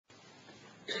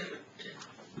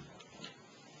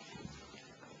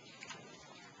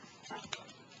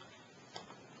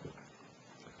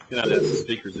Can I ask the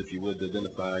speakers, if you would, to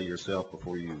identify yourself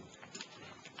before you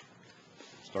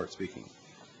start speaking?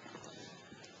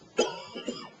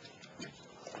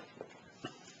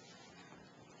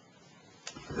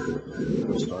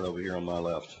 We'll start over here on my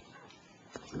left.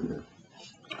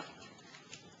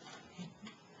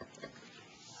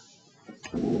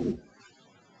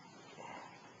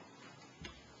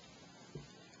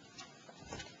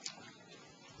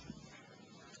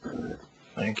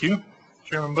 Thank you,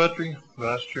 Chairman Buttrey,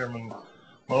 Vice Chairman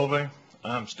Mulvey.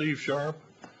 I'm Steve Sharp.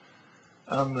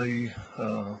 I'm the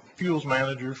fuels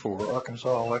manager for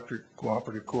Arkansas Electric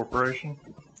Cooperative Corporation.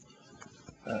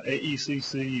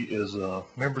 AECC is a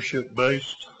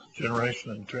membership-based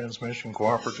generation and transmission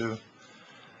cooperative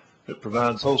that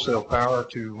provides wholesale power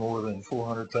to more than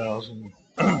 400,000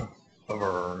 of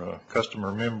our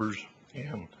customer members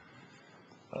and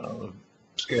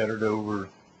scattered over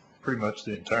pretty much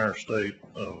the entire state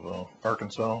of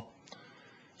Arkansas.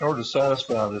 In order to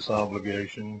satisfy this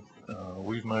obligation,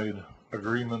 we've made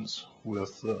agreements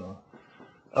with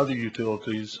other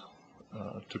utilities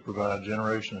to provide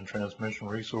generation and transmission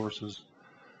resources.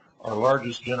 Our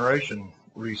largest generation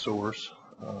resource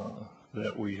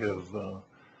that we have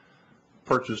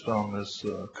purchased on this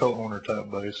co-owner type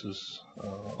basis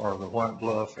are the White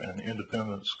Bluff and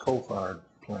Independence coal-fired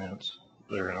plants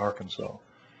there in Arkansas.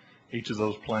 Each of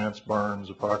those plants burns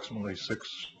approximately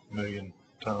 6 million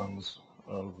tons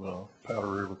of Powder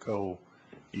River coal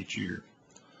each year.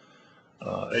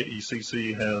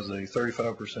 AECC has a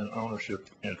 35% ownership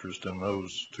interest in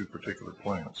those two particular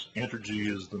plants.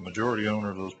 Entergy is the majority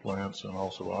owner of those plants and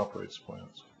also operates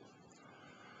plants.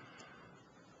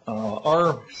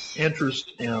 Our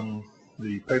interest in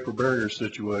the paper barrier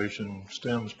situation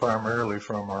stems primarily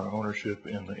from our ownership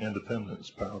in the Independence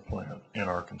power plant in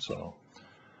Arkansas.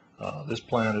 This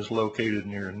plant is located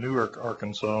near Newark,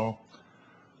 Arkansas,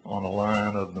 on a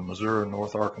line of the Missouri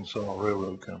North Arkansas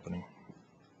Railroad Company,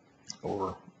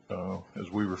 or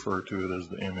as we refer to it as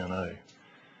the MNA,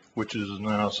 which is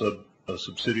now a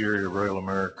subsidiary of Rail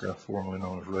America, formerly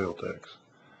known as Railtex.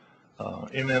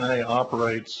 MNA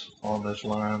operates on this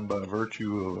line by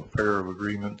virtue of a pair of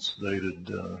agreements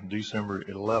dated December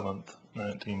 11th,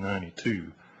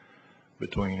 1992,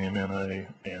 between MNA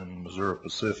and Missouri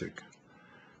Pacific,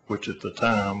 which at the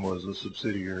time was a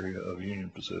subsidiary of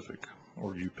Union Pacific,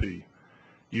 or UP.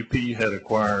 UP had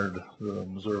acquired the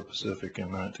Missouri Pacific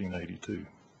in 1982.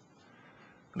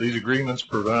 These agreements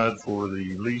provide for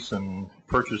the lease and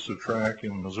purchase of track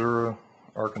in Missouri,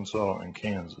 Arkansas, and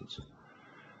Kansas.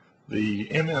 The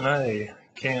MNA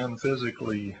can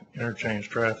physically interchange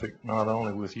traffic not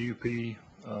only with UP,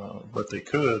 but they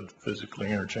could physically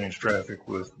interchange traffic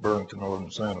with Burlington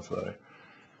Northern Santa Fe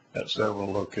at several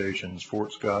locations: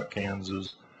 Fort Scott,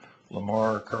 Kansas,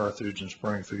 Lamar, Carthage, and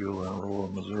Springfield, and Aurora,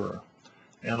 Missouri.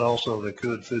 And also they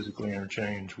could physically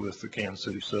interchange with the Kansas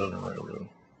City Southern Railroad.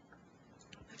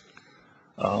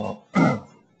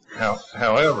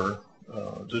 However,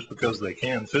 just because they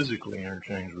can physically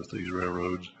interchange with these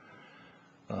railroads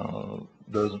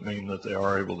doesn't mean that they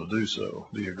are able to do so.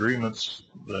 The agreements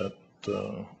that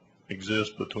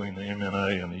exist between the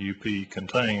MNA and the UP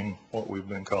contain what we've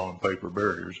been calling paper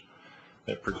barriers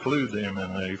that preclude the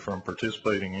MNA from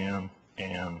participating in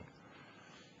and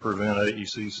prevent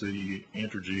AECC,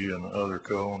 Entergy, and other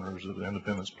co-owners of the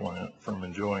Independence plant from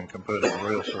enjoying competitive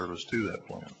rail service to that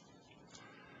plant.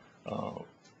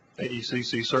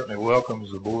 AECC certainly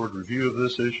welcomes the board review of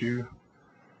this issue,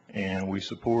 and we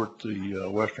support the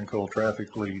Western Coal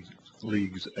Traffic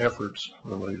League's efforts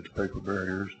related to paper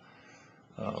barriers.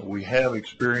 We have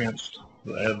experienced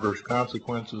the adverse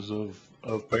consequences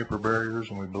of paper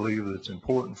barriers, and we believe that it's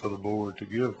important for the board to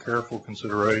give careful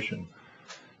consideration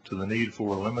to the need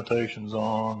for limitations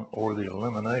on or the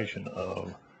elimination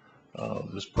of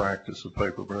this practice of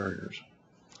paper barriers.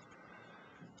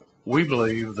 We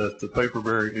believe that the paper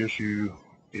barrier issue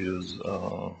is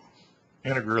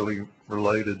integrally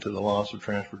related to the loss of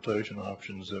transportation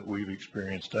options that we've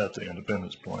experienced at the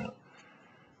Independence plant.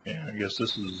 And I guess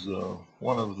this is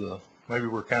one of the, maybe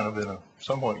we're kind of in a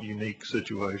somewhat unique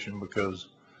situation because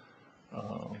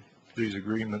these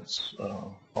agreements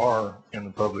are in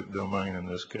the public domain in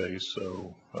this case.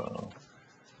 So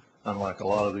unlike a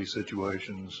lot of these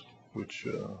situations which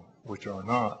are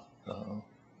not,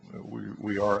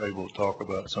 we are able to talk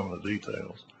about some of the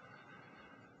details.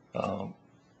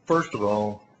 First of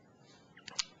all,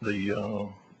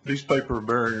 these paper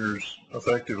barriers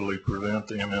effectively prevent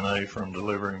the MNA from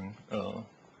delivering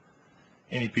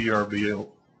any PRB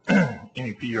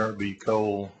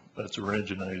coal that's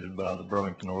originated by the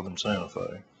Burlington Northern Santa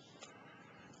Fe.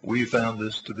 We found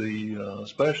this to be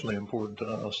especially important to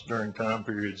us during time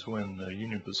periods when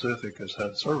Union Pacific has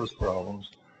had service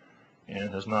problems and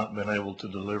has not been able to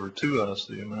deliver to us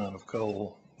the amount of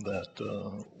coal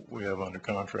that we have under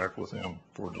contract with them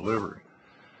for delivery.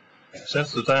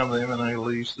 Since the time of the M&A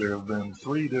lease, there have been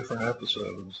 3 different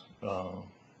episodes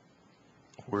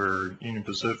where Union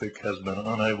Pacific has been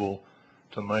unable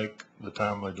to make the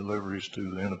timely deliveries to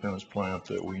the Independence plant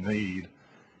that we need.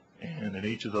 And in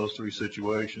each of those 3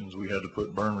 situations, we had to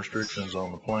put burn restrictions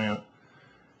on the plant,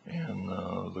 and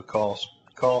the cost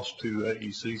to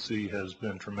AECC has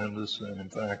been tremendous. And in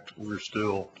fact, we're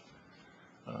still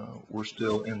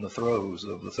in the throes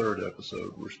of the 3rd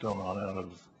episode. We're still not out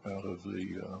of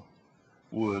the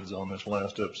woods on this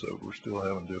last episode. We're still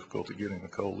having difficulty getting the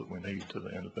coal that we need to the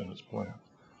Independence plant.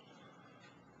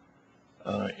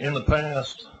 In the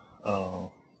past,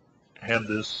 had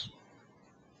this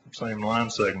same line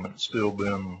segment still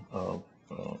been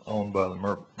owned by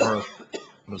the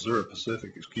Missouri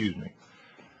Pacific,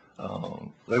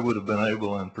 they would have been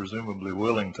able and presumably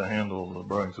willing to handle the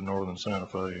Burlington Northern Santa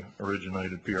Fe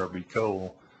originated PRB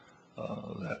coal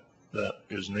that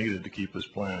is needed to keep this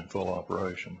plant in full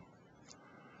operation.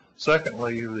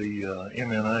 Secondly, the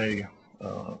M&A,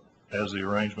 as the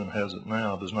arrangement has it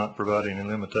now, does not provide any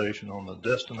limitation on the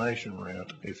destination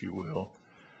rent, if you will,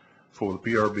 for the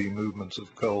PRB movements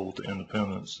of coal to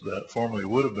Independence that formerly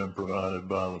would have been provided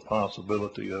by the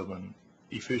possibility of an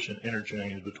efficient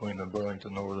interchange between the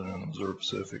Burlington Northern and the Missouri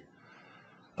Pacific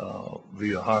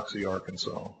via Hoxie,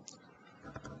 Arkansas.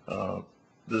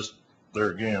 This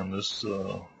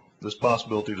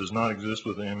possibility does not exist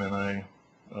with the M&A,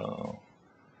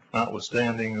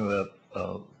 notwithstanding that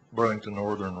Burlington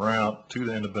Northern route to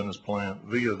the Independence plant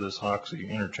via this Hoxie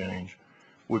interchange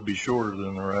would be shorter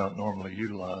than the route normally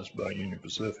utilized by Union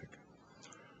Pacific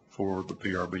for the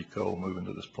PRB coal moving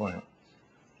to this plant.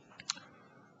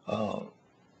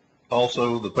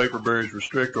 Also, the paper barriers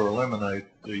restrict or eliminate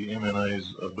the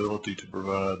M&A's ability to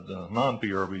provide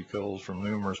non-PRB coals from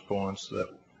numerous points that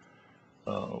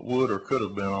would or could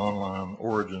have been online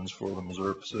origins for the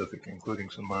Missouri Pacific, including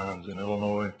some mines in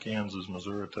Illinois, Kansas,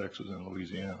 Missouri, Texas, and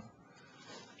Louisiana.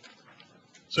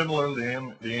 Similarly,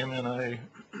 the M&A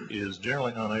is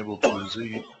generally unable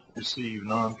to receive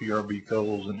non-PRB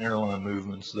coals and airline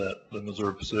movements that the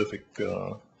Missouri Pacific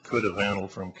could have handled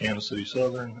from Kansas City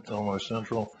Southern, Illinois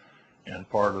Central, and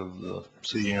part of the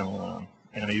CN line,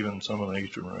 and even some of the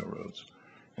eastern railroads.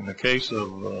 In the case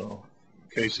of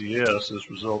KCS, this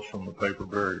results from the paper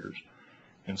barriers.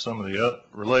 In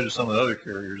related to some of the other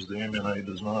carriers, the M&A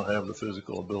does not have the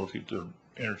physical ability to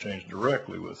interchange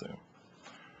directly with them.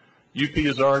 UP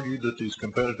has argued that these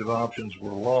competitive options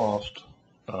were lost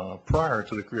prior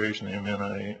to the creation of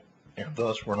M&A and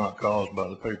thus were not caused by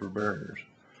the paper barriers.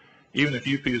 Even if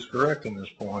UP is correct in this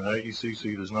point,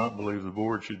 AECC does not believe the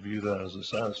board should view that as a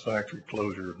satisfactory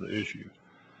closure of the issue.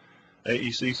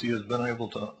 AECC has been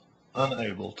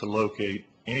unable to locate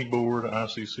any board,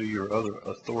 ICC, or other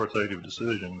authoritative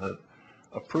decision that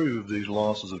approved these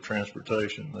losses of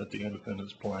transportation that the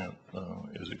Independence plant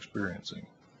is experiencing.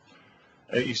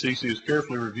 AECC has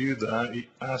carefully reviewed the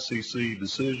ICC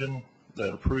decision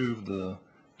that approved the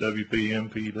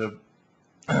WP-MP-UP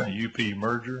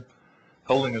merger,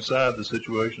 holding aside the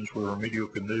situations where remedial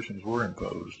conditions were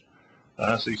imposed. The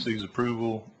ICC's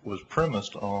approval was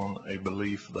premised on a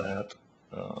belief that,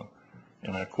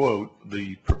 and I quote,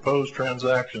 "the proposed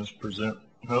transactions present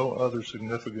no other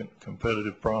significant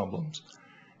competitive problems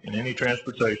in any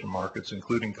transportation markets,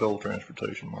 including coal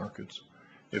transportation markets.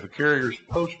 If a carrier's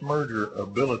post-merger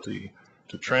ability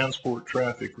to transport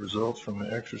traffic results from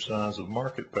the exercise of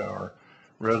market power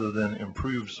rather than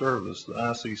improved service, the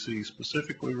ICC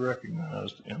specifically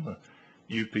recognized in the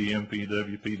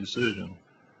UP-MP-WP decision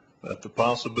that the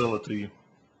possibility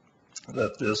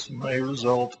that this may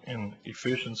result in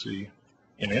inefficiency,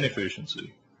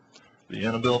 the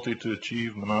inability to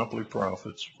achieve monopoly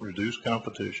profits, reduced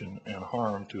competition, and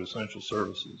harm to essential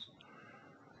services.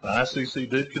 The ICC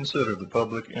did consider the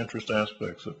public interest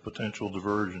aspects of potential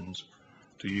diversions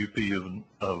to UP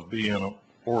of BN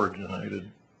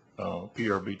originated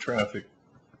PRB traffic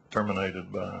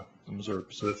terminated by the Missouri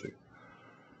Pacific.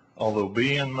 Although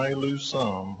BN may lose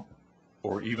some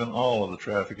or even all of the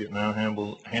traffic it now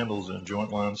handles in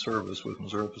joint line service with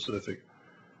Missouri Pacific,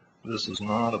 this is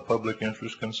not a public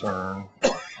interest concern,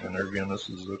 and there again, this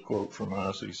is a quote from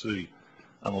ICC,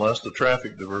 unless the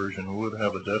traffic diversion would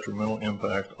have a detrimental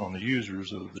impact on the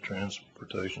users of the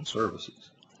transportation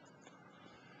services.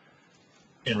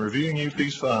 In reviewing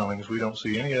UP's filings, we don't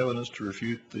see any evidence to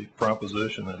refute the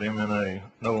proposition that MNA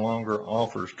no longer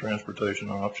offers transportation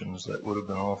options that would have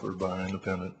been offered by an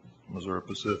independent Missouri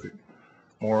Pacific.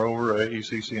 Moreover,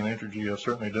 AECC and Entergy have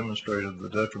certainly demonstrated the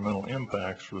detrimental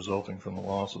impacts resulting from the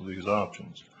loss of these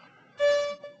options.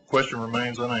 The question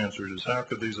remains unanswered is how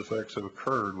could these effects have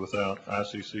occurred without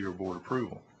ICC or board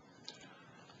approval?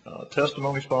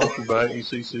 Testimony sponsored by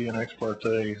AECC and Ex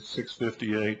Parte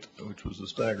 658, which was the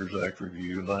Staggers Act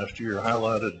review last year,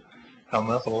 highlighted how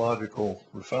methodological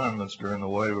refinements during the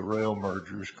wave of rail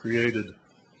mergers created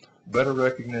better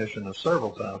recognition of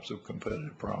several types of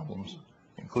competitive problems,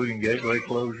 including gateway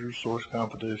closures, source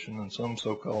competition, and some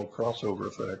so-called crossover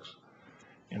effects,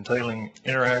 entailing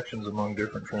interactions among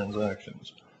different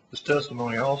transactions. This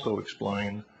testimony also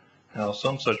explained how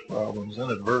some such problems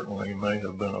inadvertently may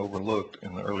have been overlooked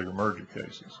in the earlier merger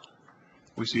cases.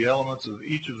 We see elements of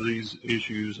each of these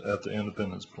issues at the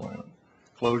Independence Plant.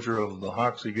 Closure of the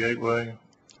Hoxie Gateway,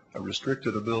 a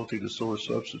restricted ability to source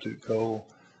substitute coal,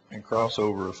 and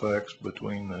crossover effects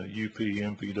between the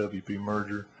UP-MPWP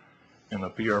merger and the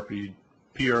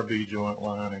PRB joint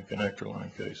line and connector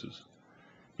line cases.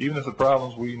 Even if the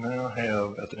problems we now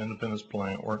have at the Independence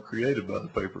Plant weren't created by the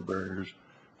paper barriers,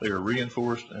 they are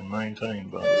reinforced and maintained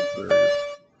by those barriers,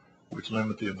 which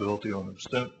limit the ability of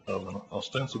an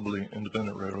ostensibly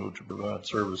independent railroad to provide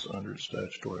service under its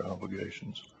statutory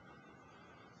obligations.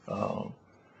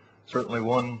 Certainly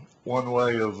one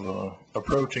way of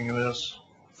approaching this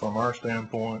from our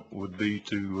standpoint would be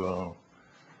to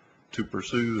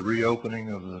pursue the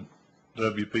reopening of the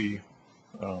WP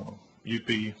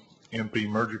UP MP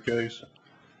merger case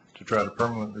to try to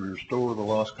permanently restore the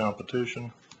lost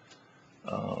competition.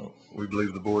 We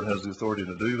believe the board has the authority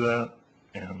to do that,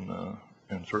 and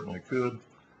certainly could.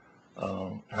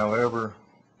 However,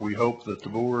 we hope that the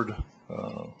board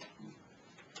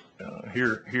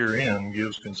herein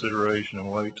gives consideration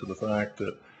and weight to the fact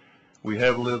that we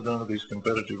have lived under these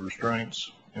competitive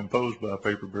restraints imposed by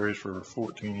paper barriers for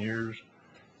 14 years,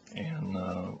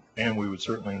 and we would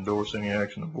certainly endorse any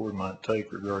action the board might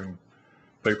take regarding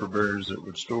paper barriers that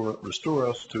would restore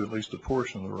us to at least a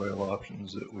portion of the rail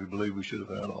options that we believe we should have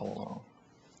had all along.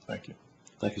 Thank you.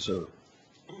 Thank you, sir.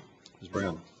 Ms.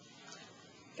 Brown.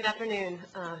 Good afternoon,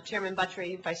 Chairman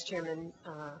Buttry, Vice Chairman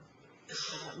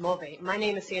Mulvey. My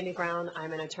name is Sandy Brown.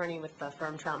 I'm an attorney with the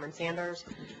firm Troutman Sanders.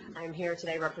 I'm here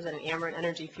today representing Ameren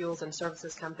Energy Fuels and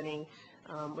Services Company,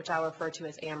 which I refer to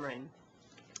as Ameren.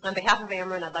 On behalf of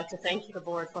Ameren, I'd like to thank the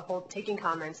board for taking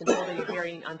comments and holding a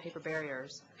hearing on paper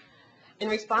barriers. In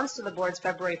response to the board's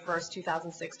February 1st,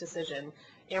 2006 decision,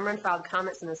 Ameren filed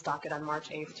comments in this docket on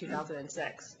March 8th,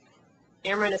 2006.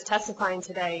 Ameren is testifying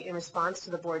today in response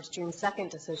to the board's June 2nd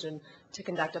decision to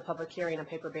conduct a public hearing on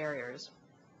paper barriers.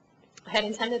 I had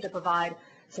intended to provide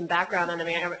some background on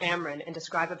Ameren and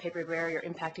describe a paper barrier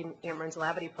impacting Ameren's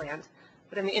Labadie plant,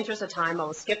 but in the interest of time, I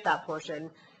will skip that portion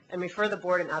and refer the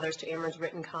board and others to Ameren's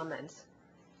written comments.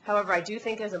 However, I do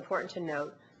think it is important to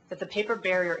note that the paper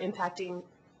barrier impacting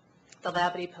the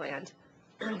Labadie plant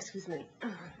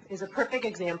is a perfect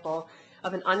example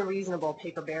of an unreasonable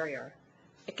paper barrier.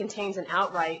 It contains an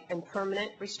outright and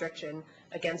permanent restriction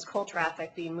against coal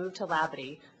traffic being moved to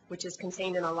Labadie, which is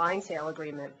contained in a line sale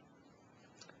agreement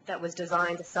that was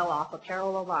designed to sell off a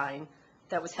parallel line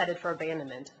that was headed for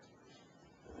abandonment.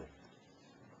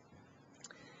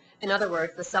 In other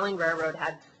words, the selling railroad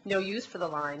had no use for the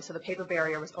line, so the paper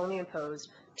barrier was only imposed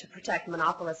to protect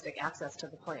monopolistic access to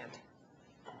the plant.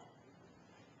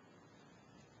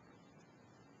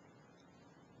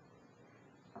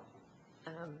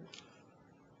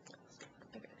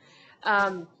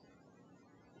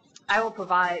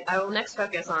 I will next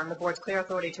focus on the board's clear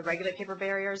authority to regulate paper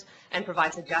barriers and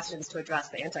provide suggestions to address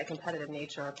the anti-competitive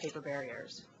nature of paper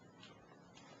barriers.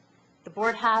 The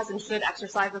board has and should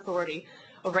exercise authority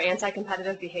over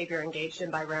anti-competitive behavior engaged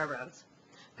in by railroads,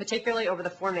 particularly over the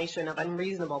formation of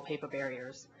unreasonable paper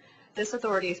barriers. This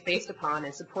authority is based upon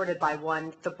and supported by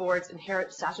 1, the board's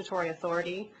inherent statutory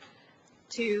authority,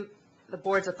 2, the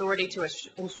board's authority to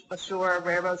assure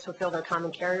railroads fulfill their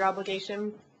common carrier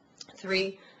obligation,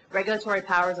 3, regulatory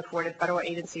powers afforded federal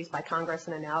agencies by Congress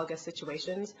in analogous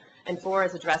situations, and 4,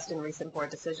 as addressed in recent board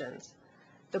decisions.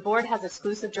 The board has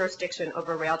exclusive jurisdiction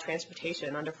over rail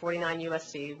transportation under 49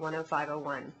 U.S.C.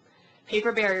 10501.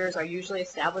 Paper barriers are usually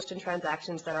established in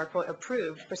transactions that are, quote,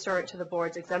 approved pursuant to the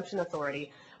board's exemption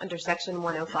authority under section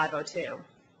 10502.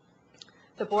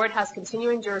 The board has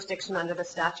continuing jurisdiction under the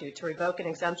statute to revoke an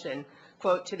exemption,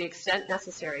 quote, to the extent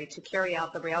necessary to carry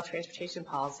out the rail transportation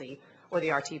policy, or the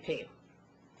RTP.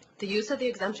 The use of the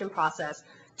exemption process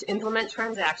to implement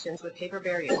transactions with paper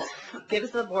barriers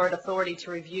gives the board authority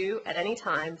to review at any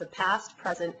time the past,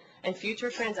 present, and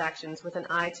future transactions with an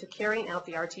eye to carrying out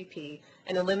the RTP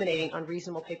and eliminating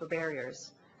unreasonable paper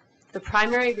barriers. The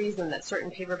primary reason that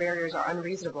certain paper barriers are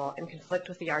unreasonable and conflict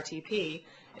with the RTP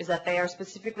is that they are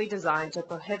specifically designed to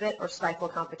prohibit or stifle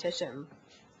competition.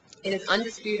 It is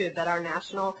undisputed that our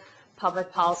national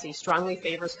public policy strongly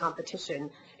favors competition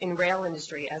in rail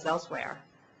industry as elsewhere.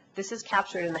 This is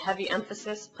captured in the heavy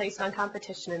emphasis placed on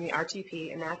competition in the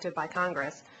RTP enacted by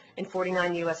Congress in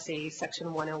 49 U.S.C. Section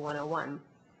 10101.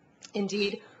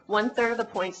 Indeed, 1/3 of the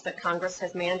points that Congress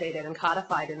has mandated and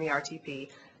codified in the RTP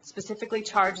specifically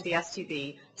charge the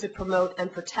STB to promote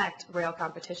and protect rail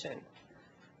competition.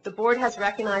 The board has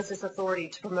recognized this authority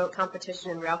to promote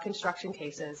competition in rail construction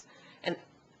cases and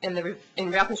the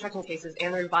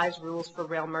revised rules for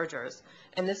rail mergers,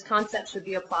 and this concept should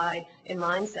be applied in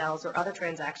line sales or other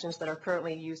transactions that are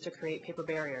currently used to create paper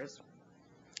barriers.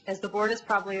 As the board is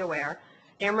probably aware,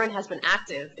 Ameren has been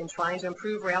active in trying to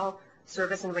improve rail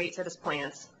service and rates at its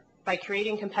plants by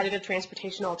creating competitive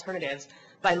transportation alternatives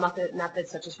by methods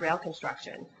such as rail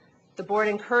construction. The board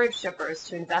encouraged shippers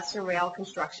to invest in rail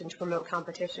construction to promote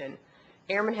competition.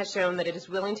 Ameren has shown that it is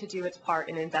willing to do its part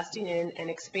in investing in and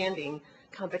expanding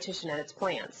competition at its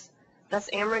plants. Thus,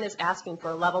 Ameren is asking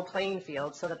for a level playing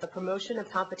field so that the promotion of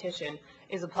competition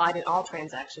is applied in all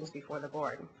transactions before the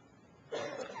board.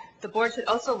 The board should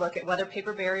also look at whether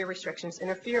paper barrier restrictions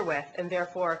interfere with and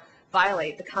therefore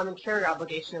violate the common carrier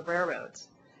obligation of railroads.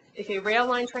 If a rail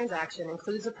line transaction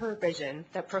includes a provision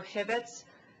that prohibits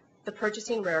the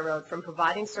purchasing railroad from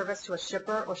providing service to a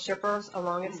shipper or shippers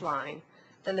along its line,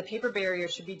 then the paper barrier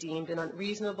should be deemed an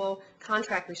unreasonable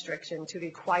contract restriction to the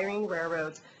acquiring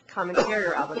railroad's common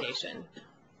carrier obligation.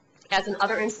 As in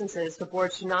other instances, the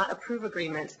board should not approve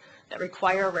agreements that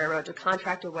require a railroad to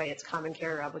contract away its common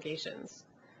carrier obligations.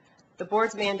 The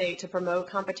board's mandate to promote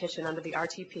competition under the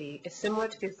RTP is similar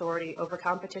to the authority over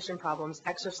competition problems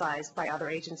exercised by other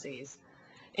agencies.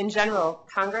 In general,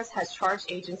 Congress has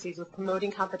charged agencies with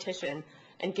promoting competition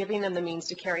and giving them the means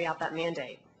to carry out that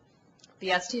mandate. The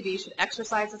STB should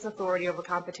exercise its authority over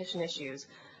competition issues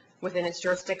within its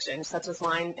jurisdiction, such as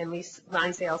line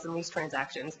sales and lease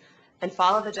transactions, and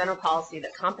follow the general policy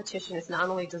that competition is not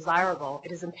only desirable,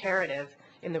 it is imperative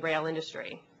in the rail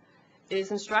industry. It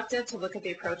is instructive to look at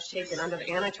the approach taken under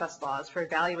the antitrust laws for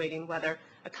evaluating whether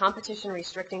a competition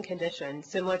restricting condition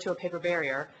similar to a paper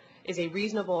barrier is a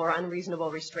reasonable or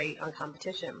unreasonable restraint on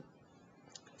competition.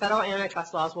 Federal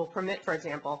antitrust laws will permit, for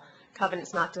example,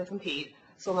 covenants not to compete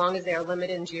so long as they are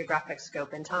limited in geographic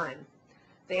scope and time.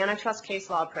 The antitrust case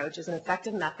law approach is an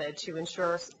effective method to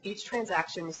ensure each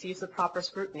transaction receives the proper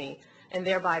scrutiny and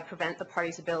thereby prevent the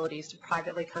parties' abilities to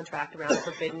privately contract around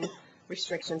forbidden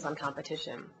restrictions on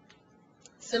competition.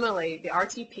 Similarly, the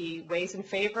RTP weighs in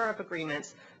favor of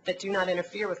agreements that do not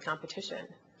interfere with competition.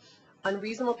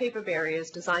 Unreasonable paper barriers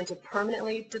designed to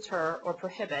permanently deter or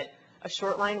prohibit a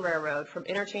short line railroad from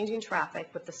interchanging traffic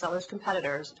with the seller's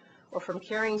competitors or from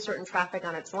carrying certain traffic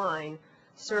on its line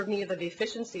serve neither the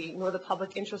efficiency nor the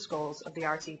public interest goals of the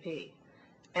RTP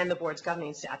and the board's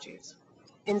governing statutes.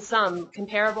 In sum,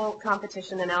 comparable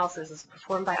competition analysis is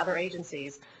performed by other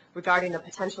agencies regarding the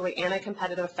potentially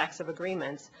anti-competitive effects of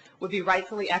agreements would be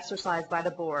rightfully exercised by the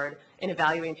board in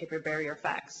evaluating paper barrier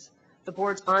effects. The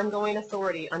board's ongoing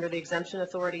authority under the exemption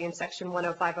authority in Section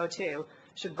 10502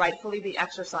 should rightfully be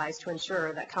exercised to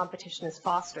ensure that competition is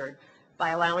fostered by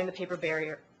allowing the paper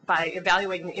barrier, by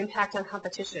evaluating the impact on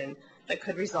competition that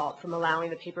could result from allowing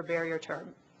the paper barrier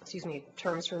terms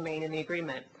to remain in the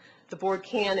agreement. The board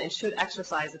can and should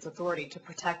exercise its authority to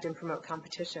protect and promote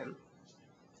competition.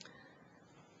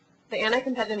 The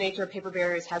anti-competitive nature of paper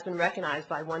barriers has been recognized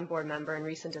by one board member in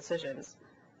recent decisions.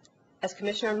 As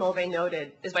Commissioner Mulvey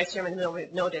noted, as Vice Chairman Mulvey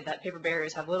noted, that paper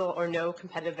barriers have little or no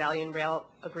competitive value in rail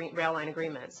line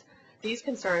agreements. These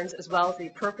concerns, as well as the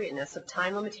appropriateness of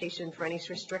time limitation for any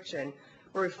restriction,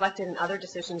 were reflected in other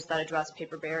decisions that address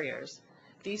paper barriers.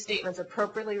 These statements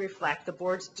appropriately reflect the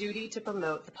board's duty to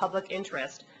promote the public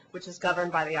interest, which is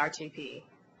governed by the RTP.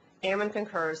 Ameren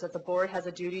concurs that the board has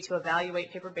a duty to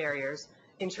evaluate paper barriers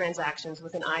in transactions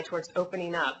with an eye towards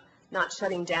opening up, not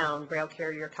shutting down, rail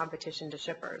carrier competition to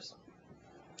shippers.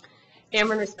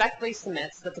 Ameren respectfully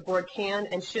submits that the board can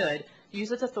and should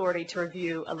use its authority to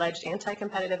review alleged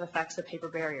anti-competitive effects of paper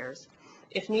barriers.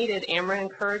 If needed, Ameren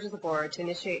encourages the board to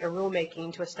initiate a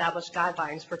rulemaking to establish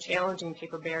guidelines for challenging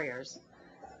paper barriers.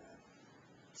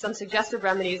 Some suggested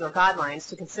remedies or guidelines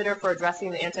to consider for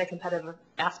addressing the anti-competitive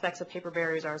aspects of paper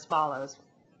barriers are as follows.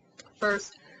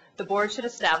 First, the board should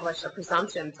establish a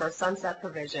presumption for a sunset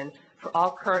provision for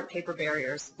all current paper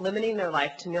barriers, limiting their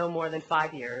life to no more than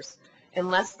 5 years,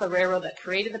 unless the railroad that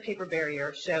created the paper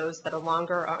barrier shows that a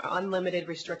longer or unlimited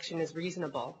restriction is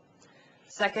reasonable.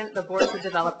 Second, the board should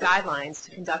develop guidelines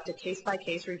to conduct a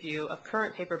case-by-case review of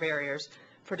current paper barriers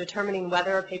for determining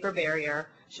whether a paper barrier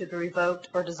should be revoked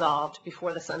or dissolved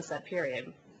before the sunset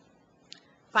period.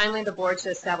 Finally, the board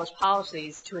should establish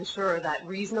policies to ensure that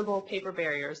unreasonable paper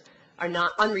barriers are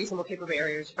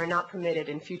not permitted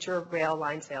in future rail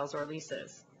line sales or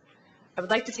leases. I would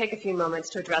like to take a few moments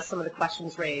to address some of the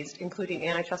questions raised, including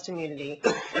antitrust immunity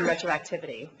and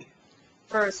retroactivity.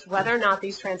 First, whether or not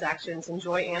these transactions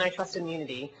enjoy antitrust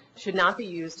immunity should not be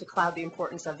used to cloud the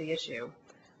importance of the issue.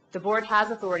 The board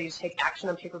has authority to take action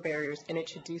on paper barriers, and it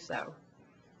should do so.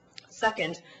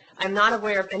 Second, I'm not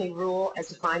aware of any rule as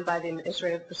defined by the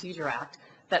Administrative Procedure Act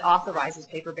that authorizes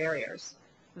paper barriers.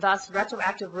 Thus,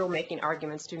 retroactive rulemaking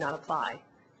arguments do not apply.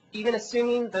 Even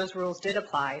assuming those rules did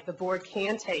apply, the board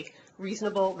can take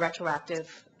reasonable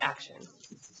retroactive action.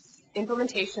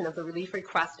 Implementation of the relief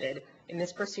requested in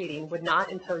this proceeding would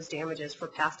not impose damages for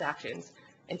past actions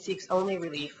and seeks only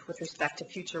relief with respect to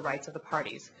future rights of the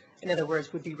parties. In other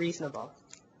words, would be reasonable.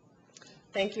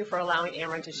 Thank you for allowing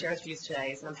Ameren to share his views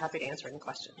today, and I'm happy to answer any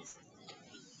questions.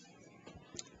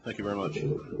 Thank you very much.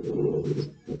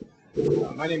 Good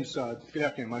afternoon. My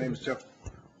name is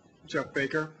Jeff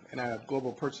Baker, and I have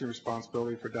global purchasing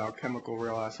responsibility for Dow Chemical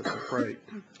Rail Assets and Freight.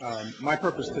 My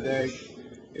purpose today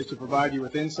is to provide you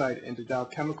with insight into Dow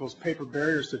Chemical's paper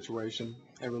barrier situation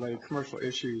and related commercial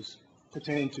issues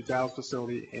pertaining to Dow's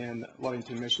facility in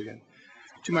Ludington, Michigan.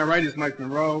 To my right is Mike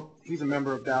Monroe. He's a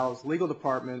member of Dow's legal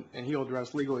department, and he'll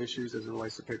address legal issues as it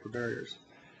relates to paper barriers.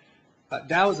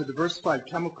 Dow is a diversified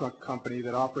chemical company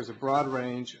that offers a broad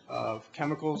range of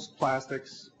chemicals,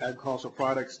 plastics, agricultural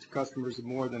products to customers in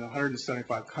more than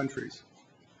 175 countries.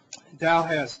 Dow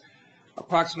has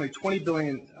approximately $20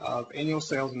 billion of annual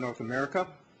sales in North America,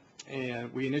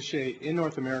 and we initiate in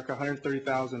North America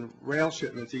 130,000 rail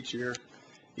shipments each year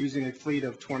using a fleet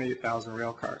of 28,000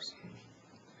 rail cars.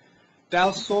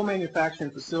 Dow's sole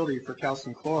manufacturing facility for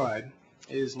calcium chloride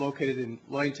is located in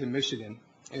Ludington, Michigan,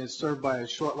 and is served by a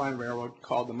short line railroad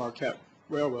called the Marquette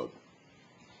Railroad.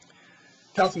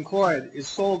 Calcium chloride is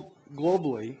sold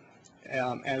globally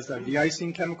as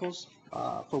de-icing chemicals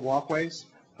for walkways,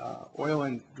 oil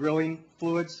and drilling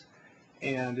fluids,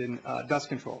 and in dust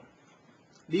control.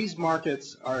 These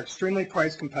markets are extremely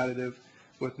price competitive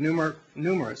with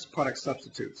numerous product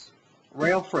substitutes.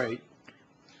 Rail freight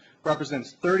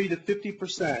represents 30 to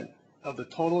 50% of the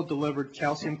total delivered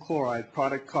calcium chloride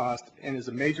product cost and is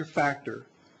a major factor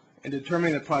in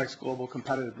determining the product's global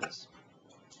competitiveness.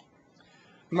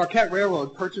 The Marquette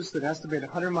Railroad purchased an estimated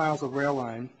 100 miles of rail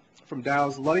line from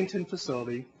Dow's Ludington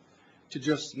facility to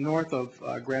just north of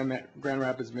Grand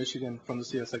Rapids, Michigan from the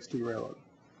CSXT Railroad.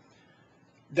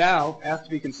 Dow asked to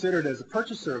be considered as a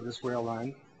purchaser of this rail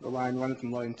line, the line running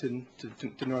from Ludington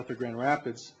to north of Grand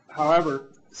Rapids. However,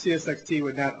 CSXT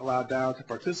would not allow Dow to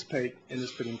participate in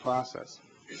this bidding process.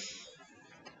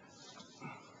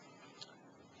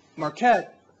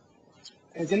 Marquette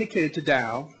has indicated to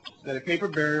Dow that a paper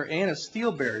barrier and a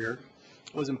steel barrier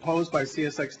was imposed by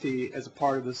CSXT as a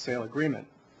part of the sale agreement.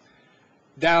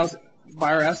 Dow's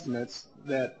buyer estimates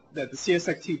that the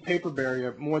CSXT paper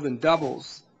barrier more than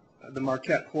doubles the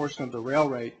Marquette portion of the rail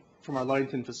rate from our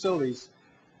Ludington facilities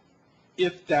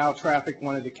if Dow traffic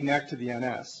wanted to connect to the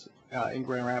NS in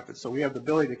Grand Rapids. So we have the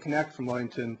ability to connect from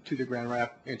Ludington to the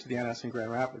NS in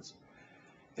Grand Rapids.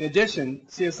 In addition,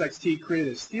 CSXT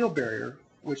created a steel barrier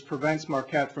which prevents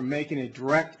Marquette from making a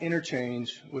direct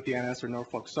interchange with the NS or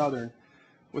Norfolk Southern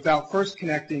without first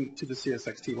connecting to the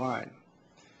CSXT line.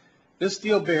 This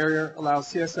steel barrier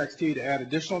allows CSXT to add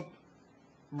additional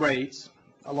rates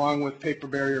along with paper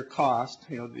barrier cost,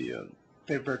 the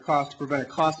paper barrier cost to prevent a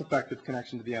cost-effective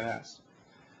connection to the NS.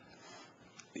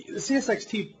 The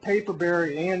CSXT paper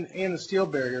barrier and the steel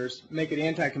barriers make it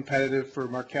anti-competitive for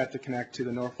Marquette to connect to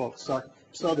the Norfolk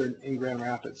Southern in Grand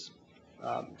Rapids.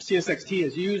 CSXT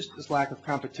has used this lack of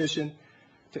competition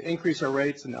to increase our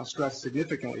rates, and I'll stress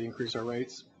significantly increase our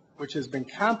rates, which has been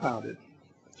compounded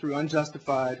through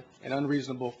unjustified and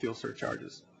unreasonable fuel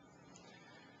surcharges.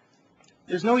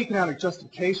 There's no economic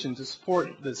justification to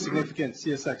support the significant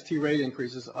CSXT rate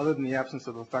increases other than the absence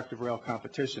of effective rail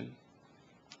competition.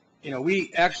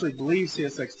 We actually believe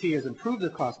CSXT has improved their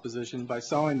cost position by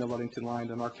selling the Ludington line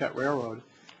to Marquette Railroad,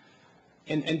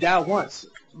 and Dow wants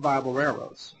viable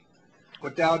railroads.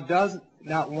 What Dow does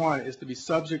not want is to be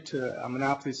subject to a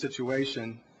monopoly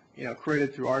situation,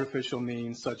 created through artificial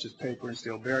means such as paper and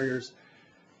steel barriers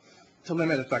to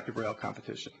limit effective rail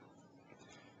competition.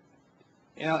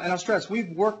 And I'll stress,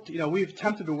 we've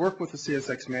attempted to work with the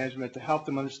CSX management to help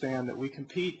them understand that we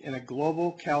compete in a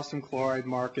global calcium chloride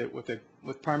market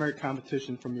with primary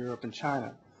competition from Europe and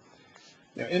China.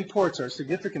 Imports are a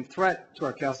significant threat to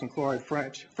our calcium chloride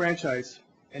franchise,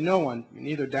 and no one,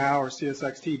 neither Dow or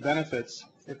CSXT, benefits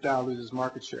if Dow loses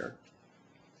market share.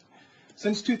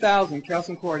 Since 2000,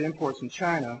 calcium chloride imports from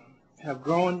China have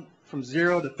grown from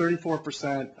 0 to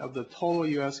 34% of the total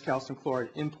U.S. calcium chloride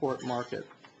import market.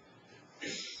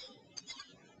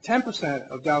 10%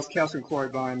 of Dow's calcium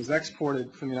chloride volume is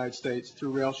exported from the United States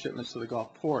through rail shipments to the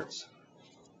Gulf ports.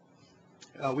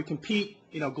 We compete,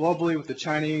 globally with the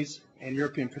Chinese and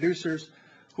European producers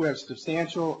who have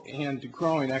substantial and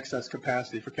growing excess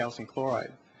capacity for calcium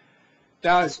chloride.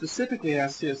 Dow has specifically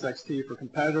asked CSXT for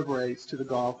competitive rates to the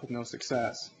Gulf with no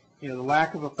success. The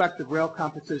lack of effective rail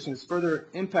competition has further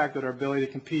impacted our ability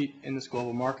to compete in this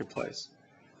global marketplace.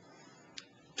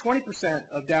 20%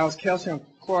 of Dow's calcium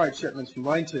chloride shipments from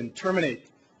Ludington terminate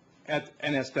at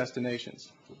NS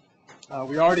destinations.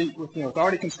 With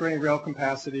already constrained rail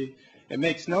capacity, it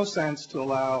makes no sense to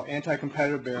allow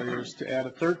anti-competitive barriers to add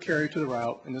a third carrier to the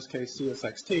route, in this case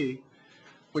CSXT,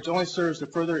 which only serves to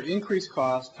further increase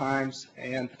costs, times,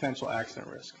 and potential accident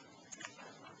risk.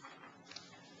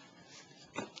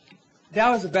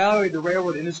 Dow has evaluated the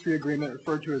Railroad Industry Agreement,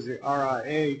 referred to as the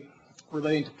RIA,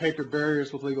 relating to paper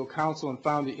barriers with legal counsel, and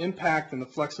found the impact and the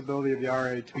flexibility of the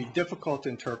RIA to be difficult to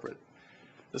interpret.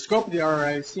 The scope of the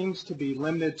RIA seems to be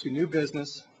limited to new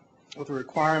business, with a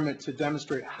requirement to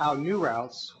demonstrate how new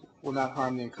routes will not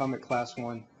harm the incumbent Class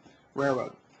I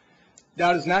railroad.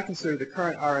 Dow does not consider the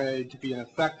current RIA to be an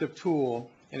effective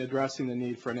tool in addressing the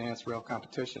need for enhanced rail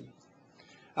competition.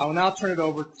 I will now turn it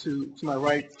over to my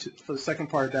right for the second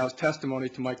part of Dow's testimony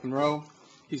to Mike Monroe.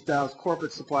 He's Dow's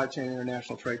Corporate Supply Chain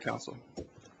International Trade Counsel.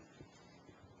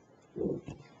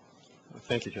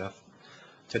 Thank you, Jeff.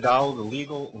 To Dow, the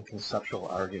legal and conceptual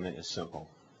argument is simple.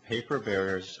 Paper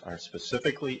barriers are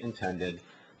specifically intended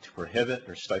to prohibit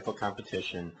or stifle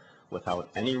competition without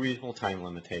any reasonable time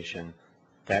limitation.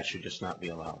 That should just not be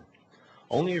allowed.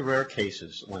 Only in rare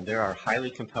cases, when there are highly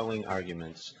compelling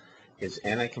arguments, is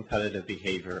anti-competitive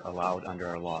behavior allowed under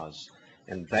our laws,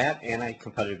 and that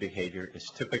anti-competitive behavior is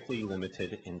typically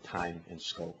limited in time and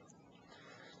scope.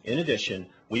 In addition,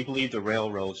 we believe the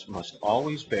railroads must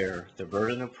always bear the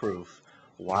burden of proof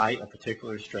why a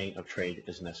particular restraint of trade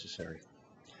is necessary.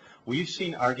 We've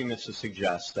seen arguments to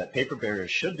suggest that paper barriers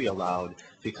should be allowed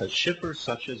because shippers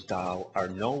such as Dow are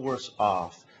no worse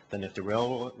off than if the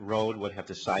railroad would have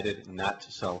decided not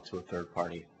to sell to a third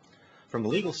party. From a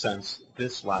legal sense,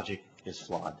 this logic is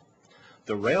flawed.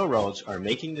 The railroads are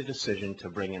making the decision to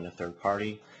bring in a third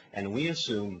party, and we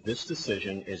assume this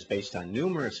decision is based on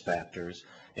numerous factors,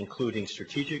 including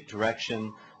strategic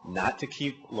direction not to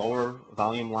keep lower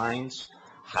volume lines,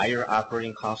 higher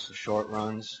operating costs of short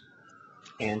runs,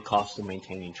 and cost of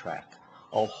maintaining track.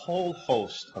 A whole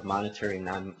host of monetary and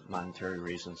non-monetary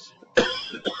reasons.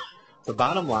 The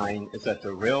bottom line is that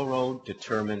the railroad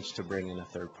determines to bring in a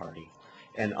third party.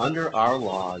 And under our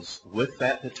laws, with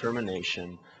that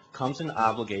determination comes an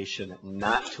obligation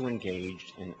not to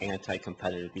engage in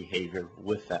anti-competitive behavior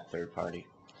with that third party.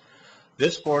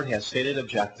 This board has stated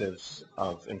objectives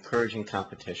of encouraging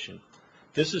competition.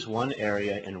 This is one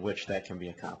area in which that can be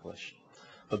accomplished.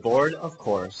 The board, of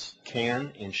course,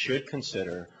 can and should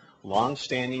consider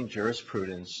long-standing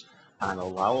jurisprudence on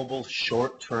allowable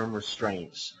short-term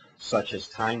restraints, such as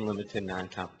time-limited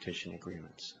non-competition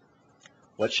agreements.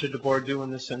 What should the board do in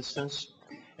this instance?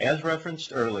 As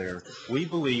referenced earlier, we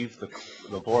believe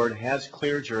the board has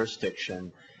clear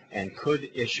jurisdiction and could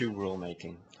issue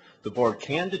rulemaking. The board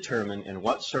can determine in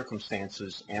what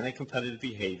circumstances anti-competitive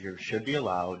behavior should be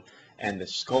allowed and the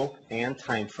scope and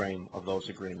time frame of those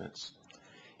agreements.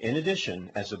 In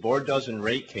addition, as the board does in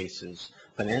rate cases,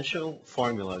 financial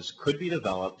formulas could be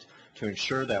developed to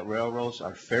ensure that railroads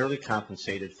are fairly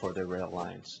compensated for their rail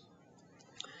lines.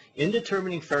 In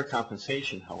determining fair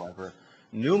compensation, however,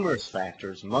 numerous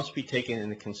factors must be taken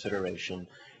into consideration,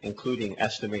 including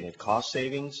estimated cost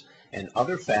savings and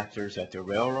other factors that the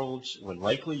railroads would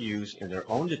likely use in their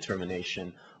own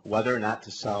determination whether or not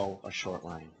to sell a short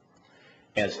line.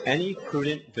 As any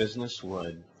prudent business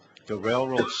would, the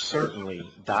railroads certainly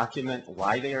document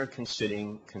why they are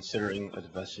considering a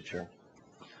divestiture.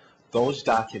 Those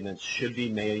documents should be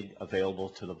made available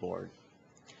to the board.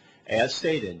 As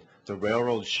stated, the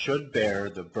railroads should bear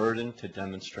the burden to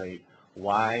demonstrate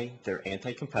why their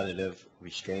anti-competitive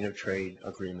restraint of trade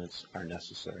agreements are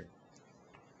necessary.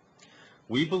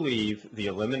 We believe the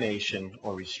elimination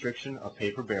or restriction of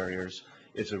paper barriers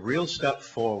is a real step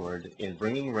forward in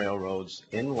bringing railroads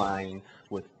in line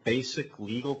with basic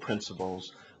legal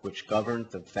principles which govern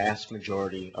the vast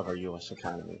majority of our U.S.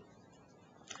 economy.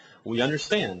 We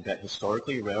understand that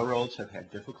historically railroads have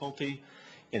had difficulty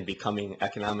in becoming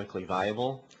economically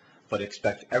viable, but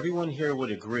expect everyone here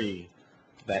would agree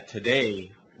that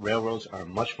today railroads are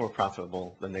much more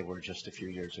profitable than they were just a few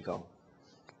years ago.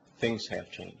 Things have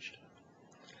changed.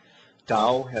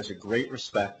 Dow has a great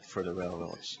respect for the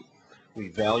railroads. We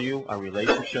value our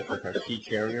relationship with our key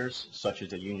carriers, such as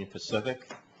the Union Pacific.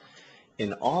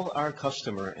 In all our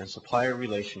customer and supplier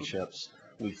relationships,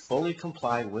 we fully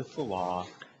comply with the law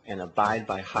and abide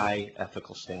by high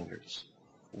ethical standards.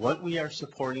 What we are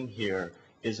supporting here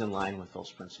is in line with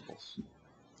those principles.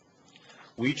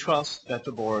 We trust that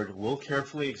the board will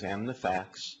carefully examine the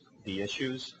facts, the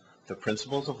issues, the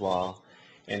principles of law,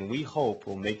 and we hope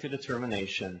will make the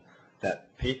determination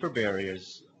that paper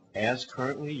barriers as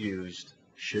currently used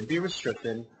should be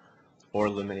restricted or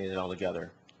eliminated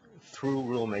altogether through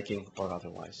rulemaking or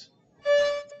otherwise.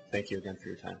 Thank you again for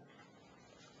your time.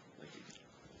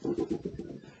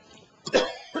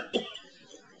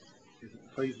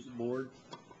 Please, the board.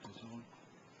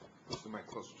 What's the mic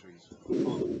closer to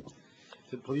you?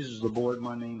 If it pleases the board,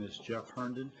 my name is Jeff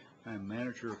Herndon. I am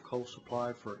manager of coal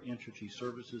supply for Entergy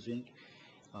Services, Inc.,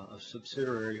 a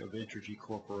subsidiary of Entergy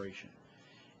Corporation.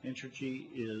 Entergy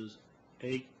is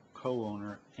a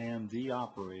co-owner and the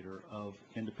operator of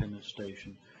Independence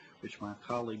Station, which my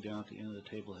colleague down at the end of the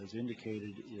table has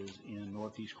indicated is in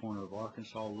northeast corner of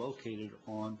Arkansas, located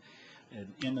on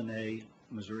an M&A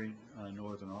Missouri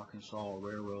Northern Arkansas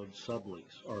Railroad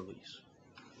sublease or lease.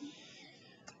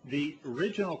 The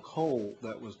original coal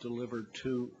that was delivered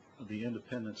to the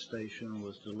Independence Station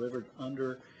was delivered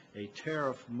under a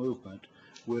tariff movement,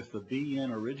 with the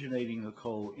BN originating the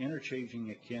coal, interchanging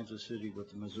at Kansas City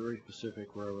with the Missouri Pacific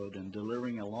Railroad, and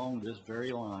delivering along this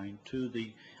very line to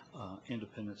the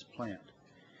Independence plant.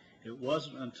 It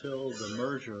wasn't until the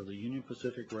merger of the Union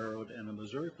Pacific Railroad and the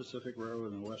Missouri Pacific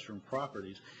Railroad and Western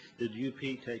Properties did UP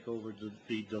take over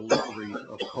the delivery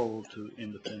of coal to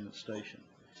Independence Station.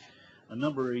 A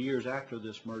number of years after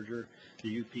this merger,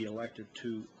 the UP elected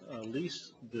to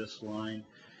lease this line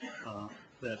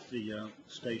that the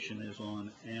station is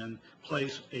on and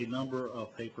place a number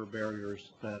of paper barriers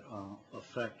that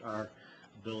affect our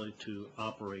ability to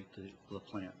operate the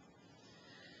plant.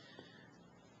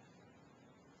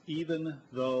 Even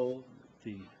though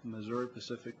the Missouri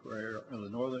Pacific Railroad,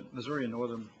 the Missouri and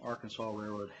Northern Arkansas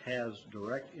Railroad has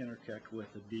direct interconnect with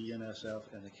the BNSF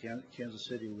and the Kansas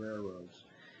City Railroads,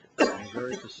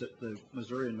 the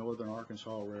Missouri and Northern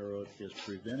Arkansas Railroad is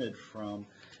prevented from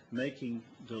making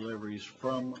deliveries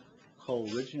from coal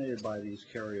originated by these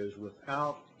carriers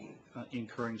without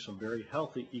incurring some very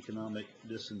healthy economic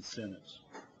disincentives.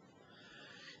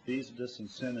 These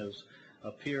disincentives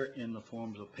appear in the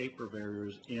forms of paper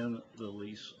barriers in the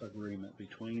lease agreement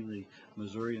between the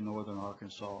Missouri and Northern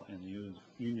Arkansas and the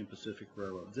Union Pacific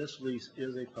Railroad. This lease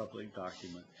is a public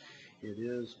document. It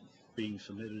is being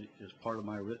submitted as part of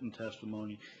my written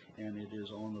testimony, and it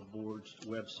is on the board's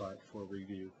website for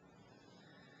review.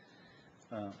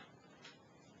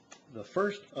 The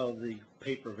first of the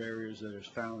paper barriers that is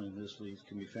found in this lease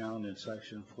can be found in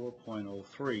section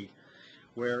 4.03,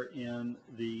 wherein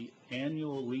the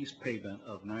annual lease payment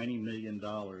of $90 million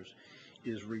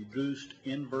is reduced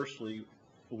inversely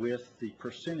with the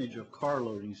percentage of car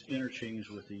loadings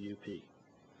interchanged with the UP.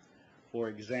 For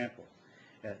example,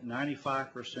 at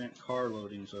 95% car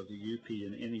loadings of the UP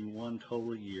in any one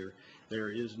total year, there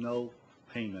is no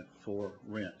payment for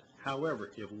rent.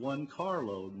 However, if one car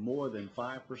load more than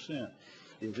 5%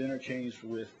 is interchanged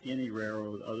with any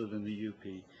railroad other than the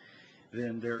UP,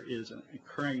 then there is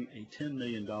incurring a $10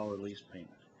 million lease payment.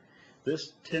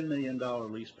 This $10 million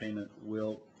lease payment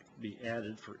will be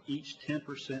added for each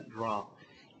 10% drop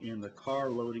in the car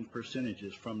loading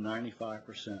percentages from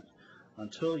 95%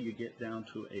 until you get down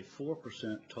to a 4%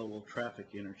 total traffic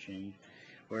interchange,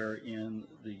 wherein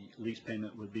the lease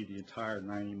payment would be the entire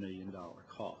 $90 million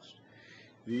cost.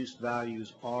 These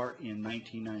values are in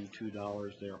 1992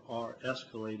 dollars. There are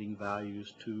escalating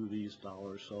values to these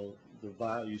dollars, so the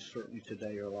values certainly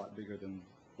today are a lot bigger than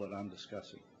what I'm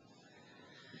discussing.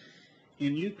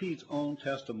 In UP's own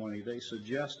testimony, they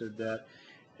suggested that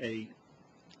a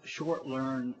short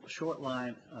line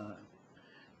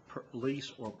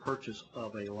lease or purchase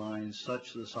of a line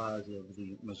such the size of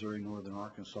the Missouri Northern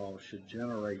Arkansas should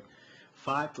generate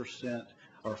 5%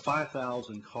 or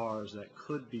 5,000 cars that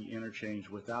could be interchanged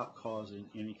without causing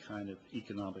any kind of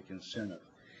economic incentive.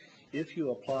 If you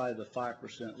apply the 5%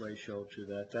 ratio to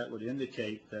that, that would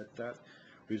indicate that that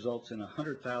results in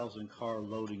 100,000 car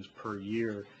loadings per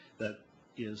year. That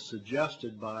is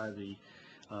suggested by the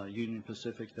Union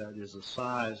Pacific. That is the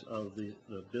size of the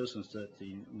business that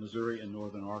the Missouri and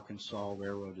Northern Arkansas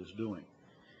Railroad is doing.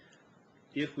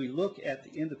 If we look at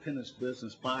the Independence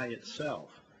business by itself,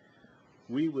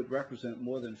 we would represent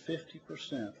more than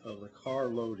 50% of the car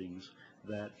loadings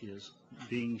that is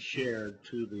being shared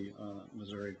to the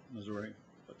Missouri,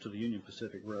 to the Union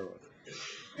Pacific Railroad.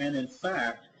 And in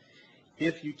fact,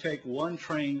 if you take one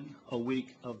train a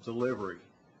week of delivery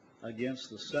against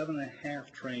the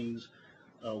 7.5 trains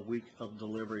a week of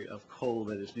delivery of coal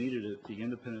that is needed at the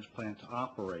Independence plant to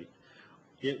operate,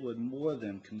 it would more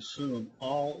than consume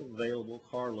all available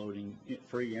car loading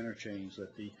free interchange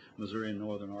that the Missouri and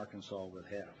Northern Arkansas would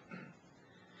have.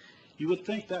 You would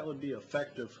think that would be an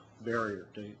effective barrier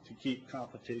to keep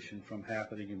competition from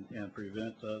happening and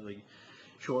prevent the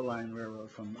Shoreline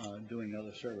Railroad from doing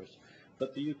other service.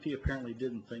 But the UP apparently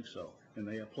didn't think so, and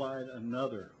they applied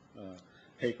another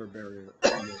paper barrier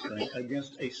on this thing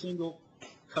against a single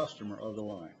customer of the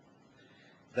line.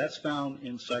 That's found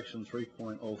in section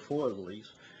 3.04 of the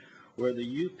lease, where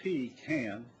the UP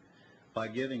can, by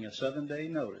giving a 7-day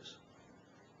notice,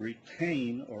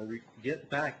 retain or get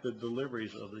back the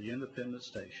deliveries of the Independence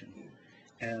station.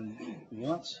 And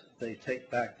once they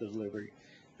take back the delivery,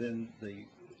 then the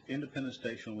Independence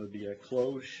station would be a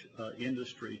closed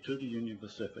industry to the Union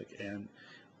Pacific, and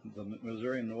the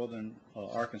Missouri and Northern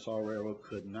Arkansas Railroad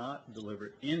could not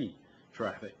deliver any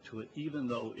traffic to it, even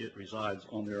though it resides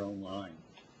on their own line.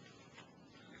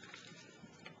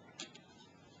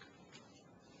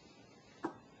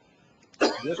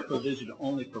 This provision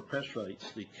only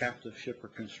perpetuates the captive shipper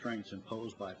constraints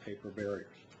imposed by paper barriers.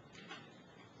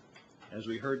 As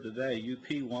we heard today,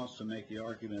 UP wants to make the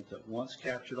argument that once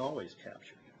captured, always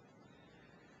captured.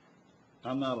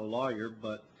 I'm not a lawyer,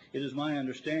 but it is my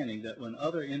understanding that when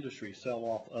other industries sell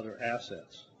off other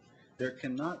assets, there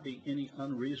cannot be any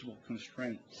unreasonable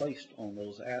constraint placed on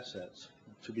those assets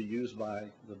to be used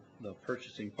by the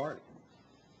purchasing party.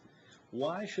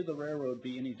 Why should the railroad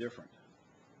be any different?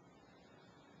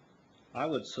 I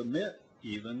would submit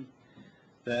even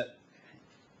that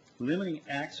limiting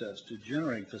access to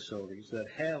generating facilities that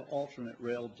have alternate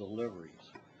rail deliveries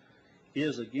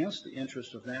is against the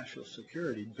interest of national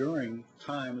security during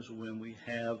times when we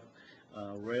have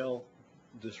rail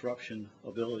disruption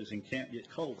abilities and can't get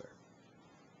coal there.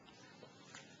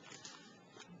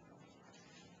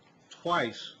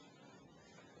 Twice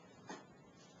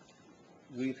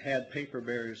we've had paper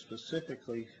barriers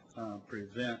specifically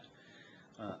prevent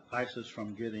ISIS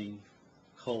from getting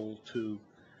coal to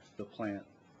the plant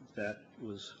that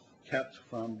was kept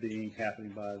from happening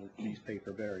by these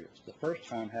paper barriers. The first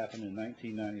time happened in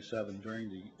 1997 during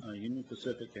the Union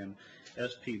Pacific and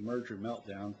SP merger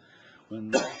meltdown,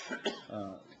 when UP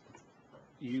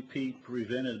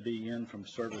prevented BN from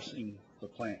servicing the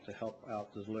plant to help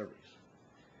out the deliveries.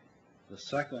 The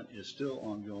second is still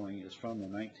ongoing, is from the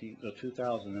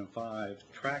 2005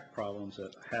 track problems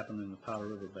that happened in the Powder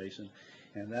River Basin,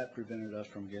 and that prevented us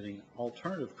from getting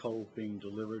alternative coal being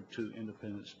delivered to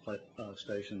Independence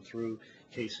Station through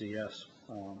KCS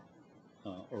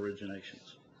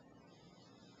originations.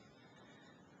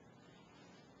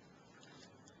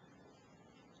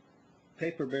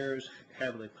 Paper barriers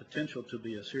have the potential to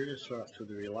be a serious threat to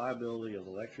the reliability of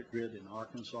the electric grid in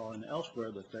Arkansas and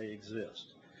elsewhere that they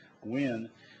exist, when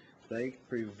they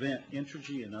prevent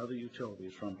Entergy and other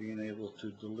utilities from being able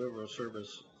to deliver a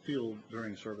service fuel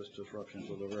during service disruptions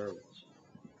of the railroads.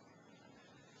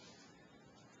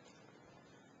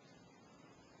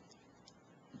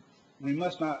 We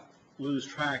must not lose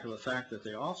track of the fact that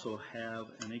they also have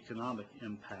an economic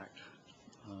impact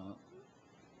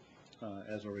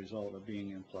as a result of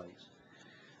being in place.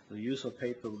 The use of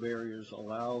paper barriers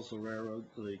allows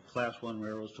the Class 1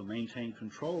 railroads to maintain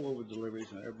control over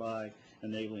deliveries and thereby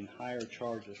enabling higher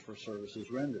charges for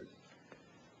services rendered.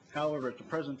 However, at the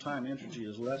present time, Entergy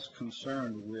is less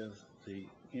concerned with the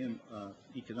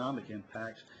economic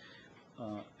impacts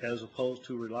as opposed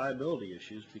to reliability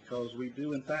issues, because we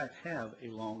do in fact have a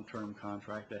long-term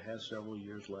contract that has several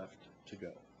years left to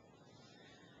go.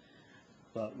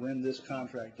 But when this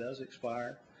contract does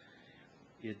expire,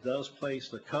 it does place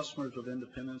the customers of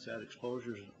Independence at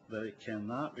exposures that it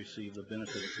cannot receive the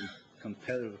benefits of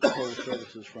competitive coal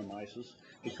services from ISIS,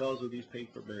 because of these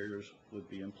paper barriers would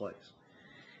be in place.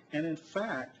 And in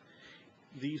fact,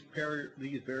 these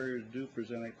barriers do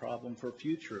present a problem for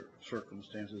future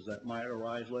circumstances that might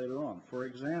arise later on. For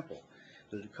example,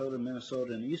 the Dakota,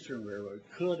 Minnesota, and Eastern Railroad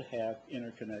could have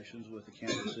interconnections with the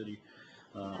Kansas City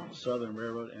Southern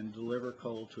Railroad and deliver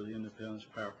coal to the Independence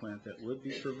Power Plant that would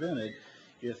be prevented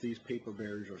if these paper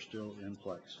barriers are still in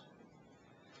place.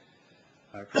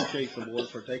 I appreciate the board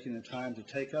for taking the time to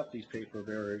take up these paper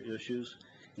barrier issues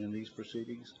in these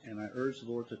proceedings, and I urge the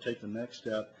board to take the next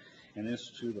step and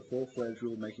institute a full-fledged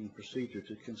rulemaking procedure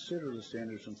to consider the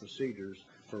standards and procedures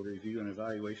for review and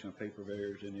evaluation of paper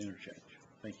barriers in interchange.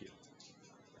 Thank you.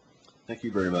 Thank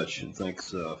you very much, and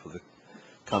thanks for the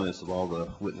comments of all the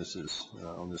witnesses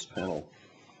on this panel.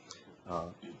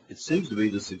 It seems to be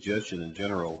the suggestion in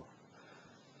general,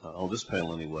 on this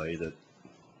panel anyway,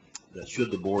 that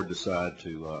should the board decide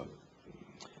to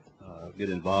get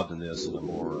involved in this in a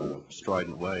more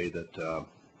strident way, that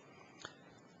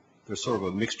there's sort of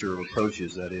a mixture of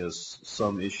approaches. That is,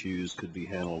 some issues could be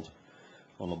handled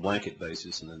on a blanket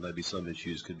basis, and then maybe some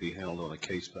issues could be handled on a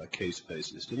case-by-case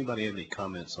basis. Does anybody have any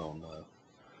comments on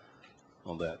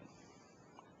that?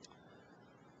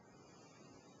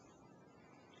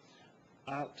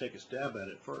 I'll take a stab at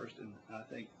it first, and I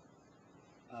think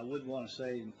I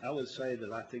would say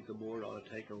that I think the board ought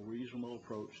to take a reasonable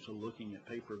approach to looking at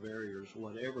paper barriers,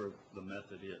 whatever the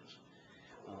method is.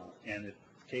 And if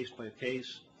case by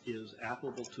case is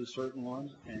applicable to certain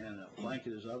ones and a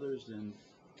blanket is others, then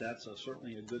that's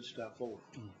certainly a good step forward.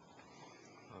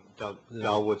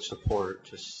 Dow would support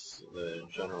just the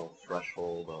general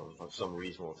threshold of some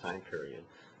reasonable time period.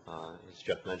 As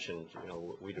Jeff mentioned,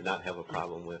 we do not have a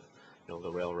problem with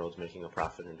the railroads making a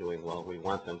profit and doing well. We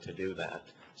want them to do that.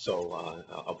 So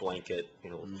a blanket,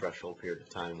 threshold period of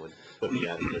time would be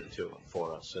adequate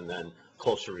for us. And then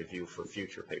closer review for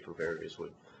future paper barriers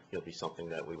would be something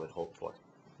that we would hope for.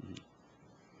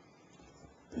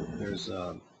 There's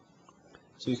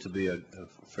seems to be a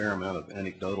fair amount of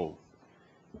anecdotal,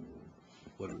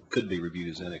 what could be reviewed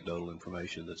as anecdotal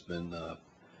information that's been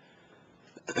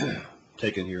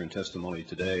taken here in testimony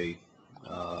today.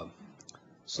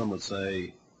 Some would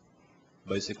say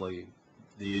basically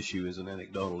the issue is an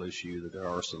anecdotal issue, that there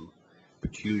are some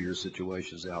peculiar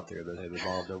situations out there that have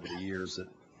evolved over the years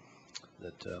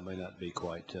that may not be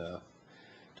quite to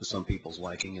some people's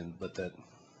liking, but that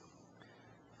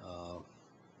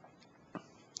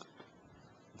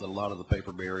a lot of the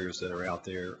paper barriers that are out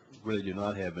there really do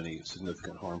not have any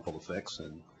significant harmful effects,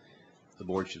 and the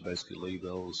board should basically leave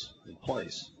those in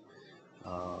place.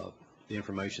 The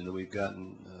information that we've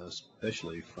gotten,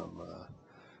 especially from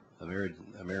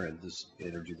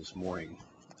Energy this morning,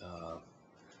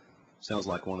 sounds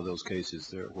like one of those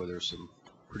cases where there's some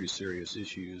pretty serious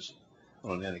issues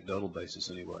on an anecdotal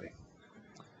basis anyway.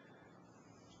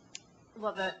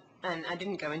 Well, and I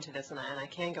didn't go into this, and I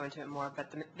can go into it more,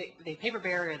 but the paper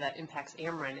barrier that impacts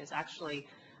Ameren is actually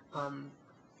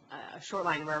a short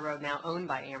line railroad now owned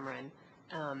by Ameren.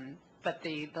 But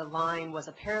the line was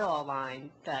a parallel line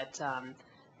that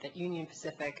Union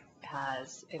Pacific had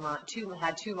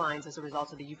two lines as a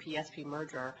result of the UPSP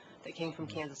merger that came from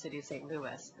Kansas City to St.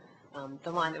 Louis.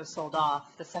 The line that was sold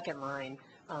off, the second line,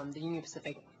 the Union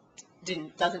Pacific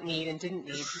doesn't need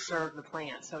to serve the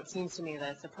plant. So it seems to me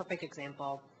that it's a perfect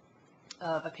example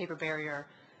of a paper barrier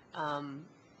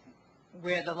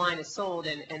where the line is sold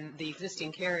and the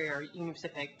existing carrier, Union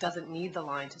Pacific, doesn't need the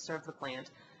line to serve the plant.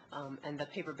 And the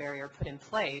paper barrier put in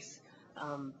place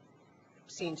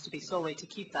seems to be solely to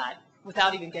keep that,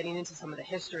 without even getting into some of the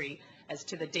history as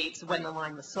to the dates when the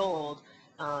line was sold.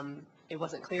 It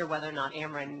wasn't clear whether or not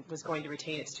Ameren was going to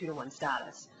retain its 2-to-1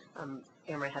 status.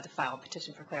 Ameren had to file a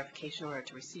petition for clarification in order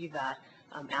to receive that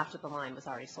after the line was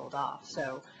already sold off.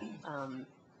 So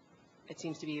it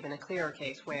seems to be even a clearer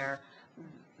case where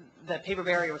the paper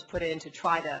barrier was put in to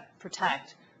try to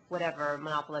protect whatever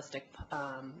monopolistic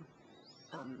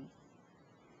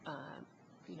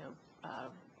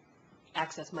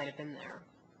access might have been there.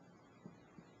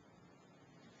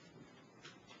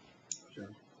 Sure.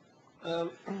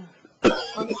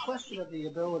 On the question of the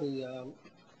ability,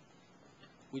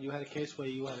 when you had a case where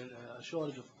you had a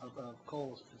shortage of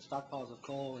coal, stockpiles of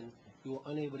coal, and you were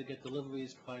unable to get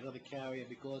deliveries by another carrier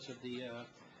because of the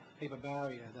paper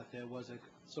barrier, that there was a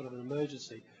sort of an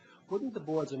emergency, wouldn't the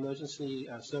board's emergency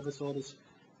service orders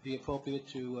be appropriate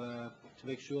to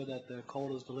make sure that the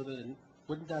coal is delivered, and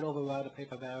wouldn't that override a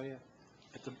paper barrier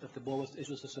if the board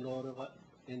issues us an order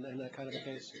in that kind of a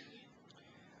case?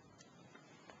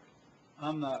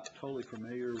 I'm not totally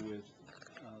familiar with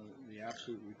the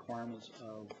absolute requirements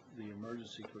of the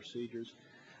emergency procedures.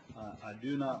 I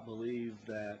do not believe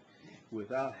that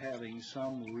without having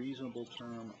some reasonable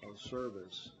term of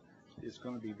service, it's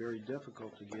going to be very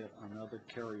difficult to get another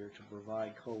carrier to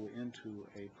provide coal into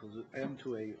a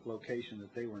location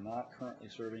that they were not currently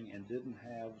serving and didn't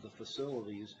have the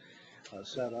facilities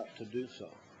set up to do so.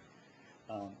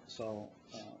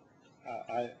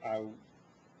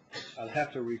 I'd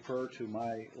have to refer to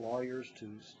my lawyers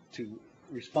to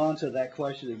respond to that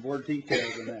question in more detail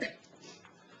than that.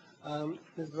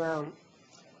 Ms. Brown,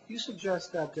 you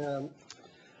suggest that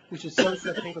we should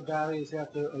sunset paper barriers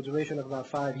after a duration of about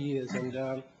 5 years,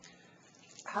 and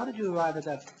how did you arrive at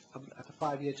that at the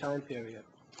 5-year time period?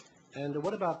 And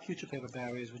what about future paper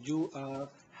barriers? Would you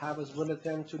have us limit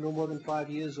them to no more than 5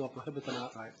 years or prohibit them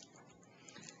outright?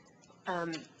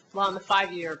 Well, on the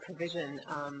 5-year provision,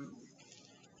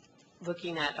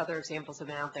 looking at other examples that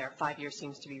have been out there, 5 years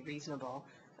seems to be reasonable,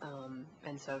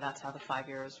 and so that's how the 5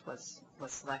 years was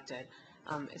selected.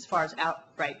 As far as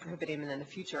outright prohibiting them in the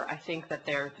future, I think that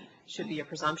there should be a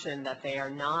presumption that they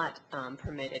are not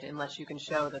permitted unless you can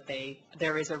show that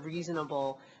there is a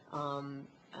reasonableness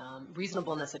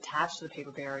attached to the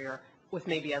paper barrier with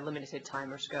maybe a limited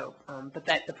time or scope. But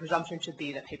that the presumption should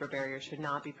be that paper barriers should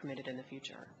not be permitted in the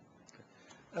future.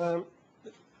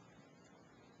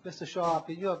 Mr. Sharp,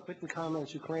 in your written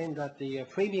comments, you claim that the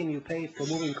premium you pay for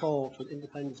moving coal to an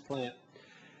Independence plant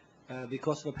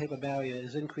because of the paper barrier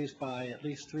is increased by at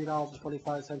least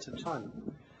 $3.25 a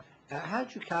ton. How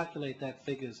did you calculate that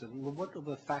figures, and what are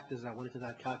the factors that went into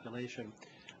that calculation?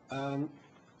 And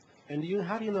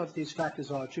how do you know if these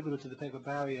factors are attributed to the paper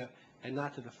barrier and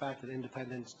not to the fact that the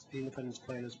Independence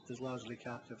plant is largely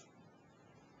captive?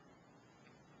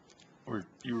 Were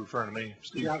you referring to me,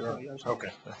 Steve? Yeah, Sharp? I'm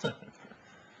sorry.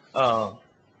 Okay.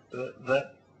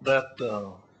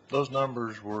 Those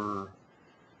numbers were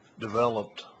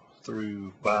developed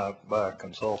by a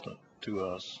consultant to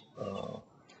us.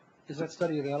 Is that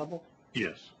study available?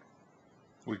 Yes,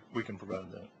 we can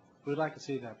provide that. We'd like to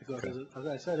see that because, Okay. as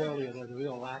I said earlier, there's a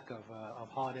real lack of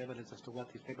hard evidence as to what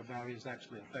these paper barriers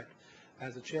actually affect.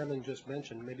 As the chairman just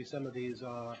mentioned, maybe some of these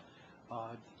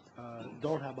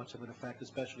don't have much of an effect,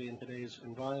 especially in today's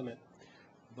environment.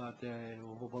 But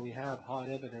when we have hard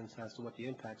evidence as to what the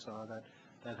impacts are,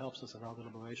 that helps us in our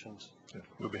deliberations. Yeah,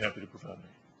 we'll be happy to provide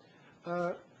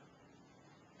that.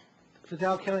 To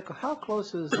Dow Chemical, how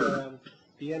close is the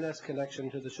NS connection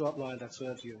to the short line that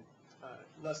serves you?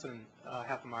 Less than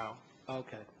half a mile.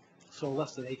 Okay, so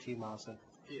less than 18 miles then.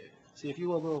 Yeah. See, if you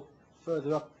were a little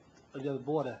further up on the other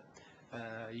border,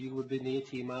 you would be in the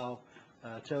 18-mile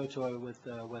territory with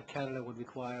where Canada would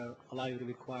allow you to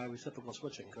require reciprocal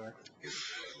switching, correct?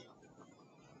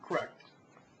 Correct.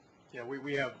 Yeah,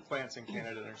 we have plants in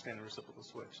Canada that understand the reciprocal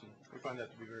switch, and we find that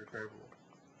to be very favorable.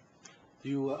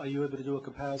 Are you able to do a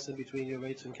comparison between your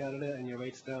rates in Canada and your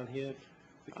rates down here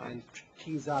and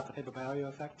tease out the paper barrier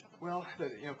effect? Well,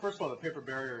 first of all, the paper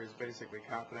barrier is basically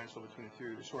confidential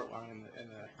between the short line and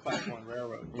the Class 1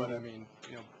 railroad. But I mean,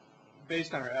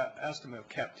 based on our estimate of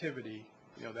captivity,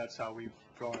 that's how we've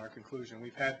drawn our conclusion.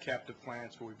 We've had captive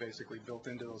plants where we basically built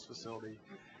into those facilities,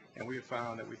 and we have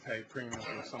found that we pay premiums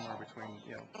of somewhere between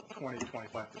 20 to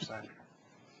 25%.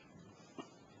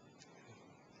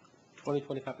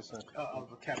 20-25%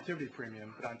 of a captivity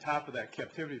premium, but on top of that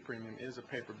captivity premium is a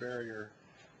paper barrier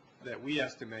that we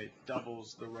estimate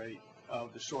doubles the rate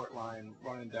of the short line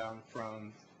running down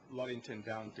from Ludington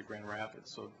down to Grand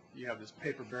Rapids. So you have this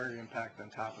paper barrier impact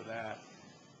on top of that.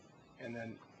 And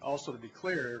then also, to be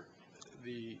clear,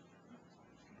 the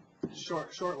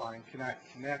short line cannot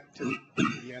connect to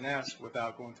the NS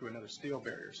without going through another steel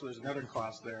barrier. So there's another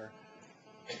cost there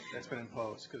that's been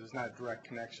imposed because it's not a direct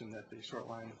connection that the short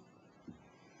line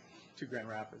to Grand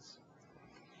Rapids.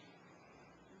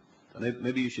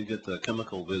 Maybe you should get the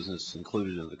chemical business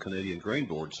included in the Canadian Grain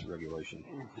Board's regulation.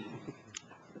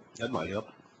 That might help.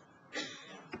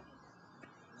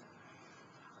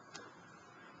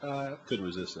 Couldn't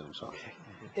resist that, I'm sorry.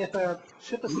 If a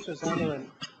shipper such as Ameren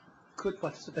could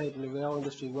participate in the rail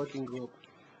industry working group,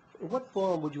 in what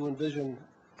form would you envision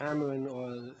Ameren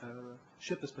or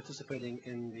shippers participating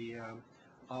in the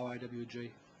RIWG?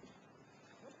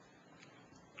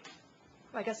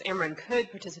 I guess Ameren could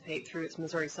participate through its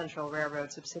Missouri Central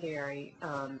Railroad subsidiary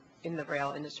in the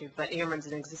rail industry, but Ameren's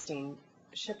an existing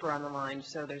shipper on the line,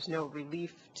 so there's no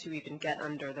relief to even get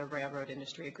under the railroad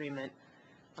industry agreement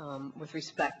with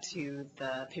respect to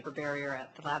the paper barrier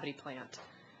at the Labadie plant.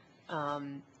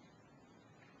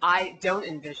 I don't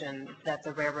envision that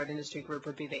the railroad industry group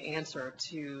would be the answer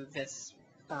to this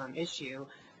issue.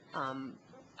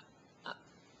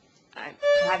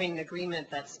 Having an agreement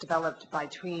that's developed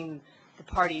between the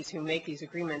parties who make these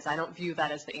agreements, I don't view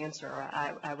that as the answer.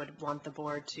 I would want the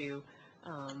board to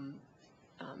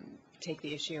take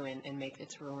the issue and make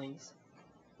its rulings.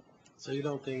 So you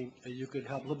don't think you could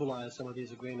help liberalize some of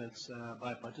these agreements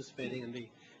by participating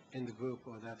in the group,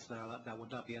 or that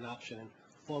would not be an option in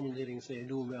formulating, say, a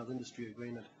new rail industry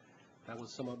agreement that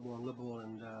was somewhat more liberal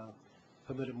and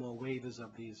permitted more waivers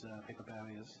of these paper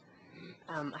barriers?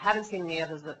 I haven't seen any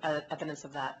evidence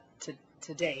of that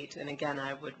to date, and again,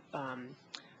 I would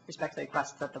respectfully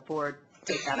request that the board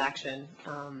take that action.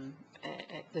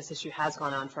 This issue has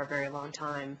gone on for a very long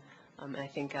time, and I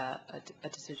think a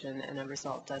decision and a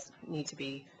result does need to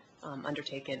be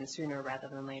undertaken sooner rather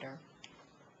than later.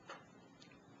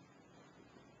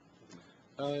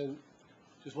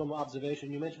 Just one more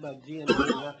observation. You mentioned about DMV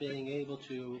not being able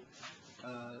to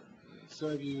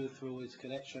serve you through its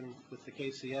connection with the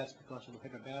KCS because of the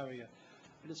paper barrier.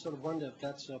 I just sort of wonder if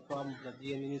that's a problem that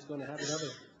DMV is going to have in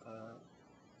other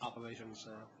operations.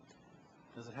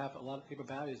 Does it have a lot of paper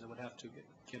barriers that would have to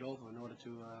get over in order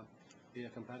to be a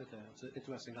competitor? It's an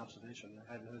interesting observation.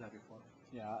 I hadn't heard that before.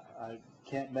 Yeah, I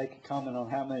can't make a comment on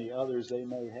how many others they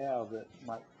may have that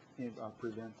might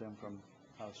prevent them from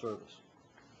service.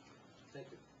 Thank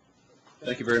you.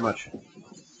 Thank you very much.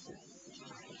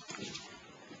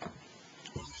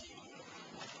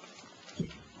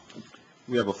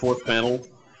 We have a fourth panel.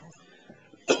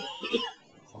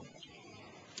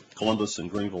 Columbus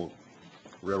and Greenville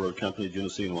Railroad Company,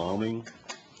 Genesee and Wyoming,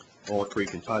 Oil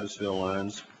Creek and Titusville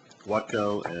lines,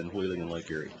 Watco, and Wheeling and Lake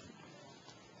Erie.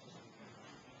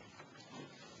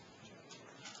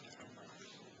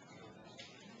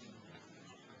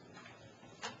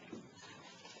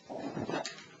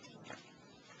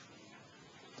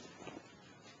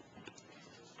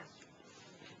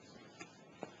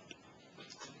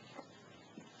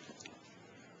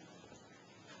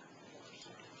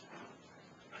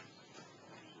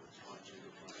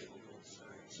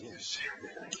 Yes.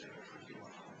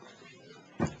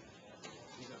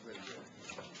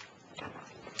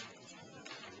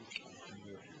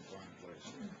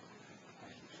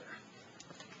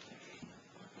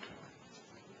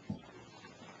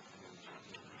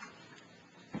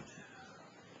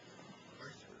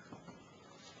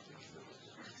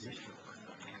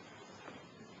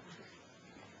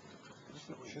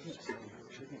 Shouldn't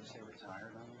it say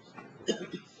retired on this?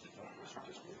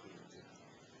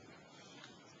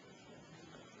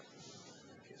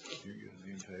 You're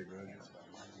getting paid, right?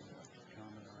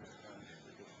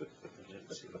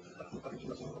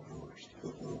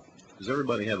 Does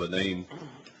everybody have a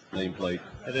nameplate?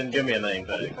 They didn't give me a name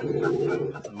tag.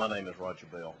 My name is Roger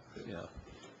Bell. Yeah.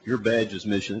 Your badge is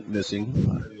missing.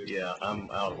 Yeah, I'm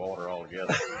out of order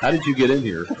altogether. How did you get in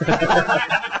here?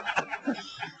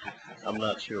 I'm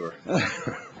not sure,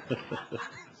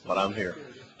 but I'm here.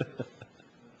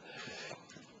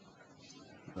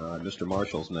 Mr.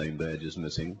 Marshall's name badge is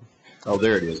missing. Oh,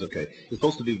 there it is. Okay. It's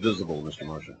supposed to be visible, Mr.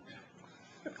 Marshall.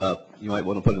 You might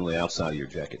want to put it on the outside of your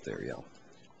jacket there, yeah.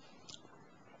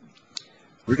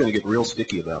 We're going to get real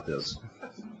sticky about this.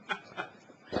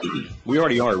 We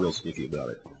already are real sticky about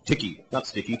it. Ticky, not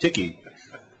sticky, ticky.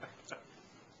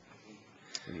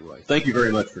 Anyway, thank you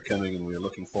very much for coming, and we are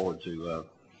looking forward to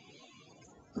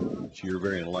your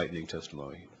very enlightening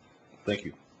testimony. Thank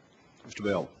you. Mr.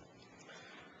 Bell.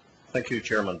 Thank you,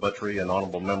 Chairman Buttrey and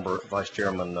Honorable Member Vice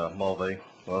Chairman Mulvey.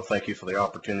 Well, thank you for the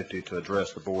opportunity to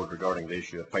address the board regarding the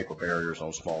issue of paper barriers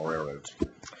on small railroads.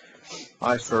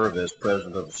 I serve as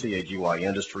president of CAGY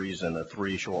Industries and the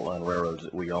 3 short line railroads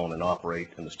that we own and operate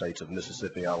in the states of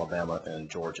Mississippi, Alabama, and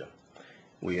Georgia.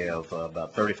 We have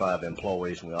about 35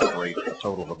 employees, and we operate a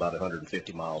total of about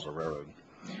 150 miles of railroad.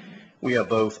 We have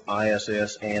both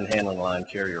ISS and handling line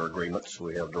carrier agreements.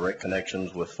 We have direct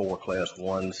connections with 4 Class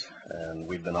 1s, and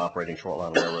we've been operating short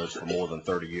line railroads for more than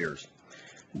 30 years.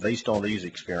 Based on these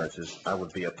experiences, I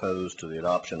would be opposed to the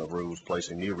adoption of rules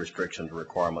placing new restrictions or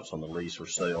requirements on the lease or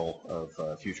sale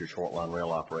of future short line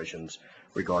rail operations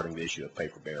regarding the issue of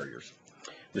paper barriers.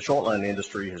 The short line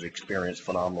industry has experienced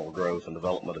phenomenal growth and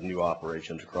development of new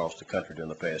operations across the country during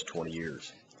the past 20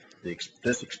 years.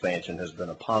 This expansion has been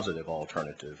a positive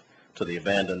alternative to the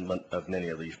abandonment of many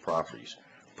of these properties.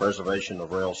 Preservation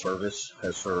of rail service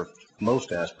has served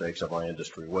most aspects of our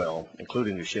industry well,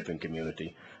 including the shipping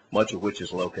community, much of which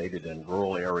is located in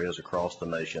rural areas across the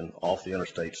nation, off the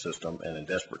interstate system, and in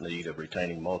desperate need of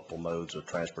retaining multiple modes of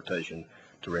transportation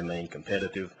to remain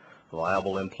competitive,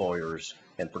 viable employers,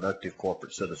 and productive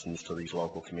corporate citizens to these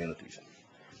local communities.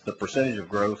 The percentage of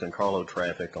growth in carload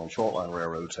traffic on short line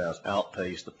railroads has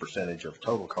outpaced the percentage of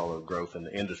total carload growth in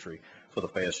the industry for the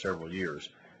past several years,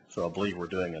 so I believe we're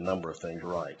doing a number of things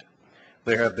right.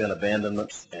 There have been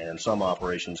abandonments and some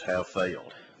operations have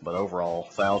failed, but overall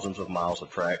thousands of miles of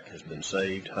track has been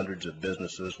saved, hundreds of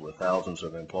businesses with thousands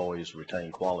of employees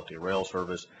retain quality rail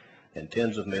service, and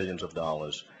tens of millions of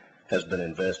dollars has been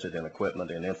invested in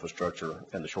equipment and infrastructure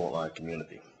in the short line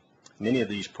community. Many of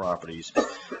these properties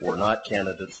were not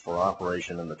candidates for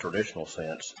operation in the traditional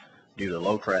sense, due to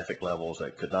low traffic levels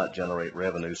that could not generate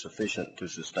revenue sufficient to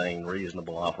sustain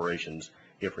reasonable operations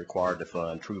if required to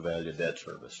fund true value debt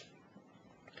service.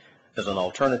 As an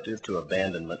alternative to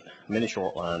abandonment, many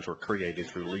short lines were created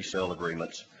through lease sale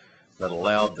agreements that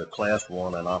allowed the Class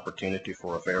 1 an opportunity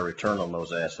for a fair return on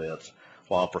those assets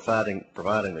while providing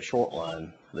the short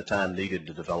line the time needed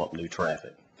to develop new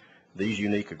traffic. These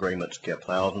unique agreements kept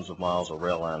thousands of miles of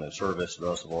rail line in service,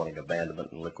 thus avoiding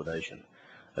abandonment and liquidation.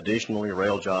 Additionally,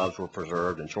 rail jobs were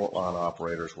preserved and short line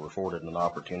operators were afforded an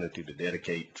opportunity to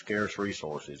dedicate scarce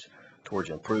resources towards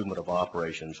improvement of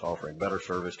operations, offering better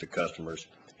service to customers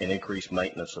and increased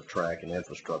maintenance of track and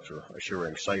infrastructure,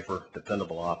 assuring safer,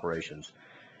 dependable operations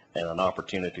and an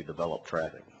opportunity to develop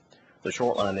traffic. The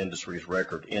short line industry's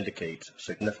record indicates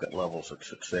significant levels of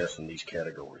success in these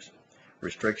categories.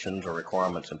 Restrictions or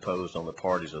requirements imposed on the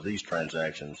parties of these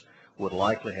transactions would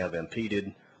likely have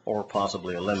impeded or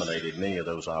possibly eliminated many of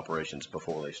those operations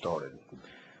before they started.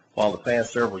 While the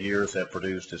past several years have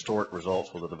produced historic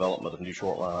results with the development of new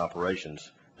short line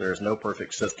operations, there is no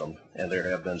perfect system and there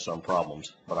have been some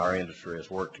problems, but our industry has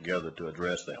worked together to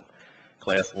address them.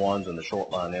 Class 1s in the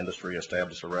short line industry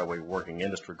established a Railway Working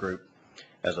Industry Group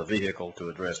as a vehicle to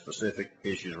address specific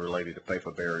issues related to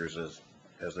paper barriers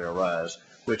as they arise,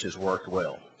 which has worked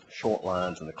well. Short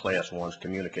lines and the Class 1s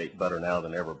communicate better now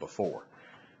than ever before.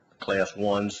 Class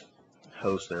 1s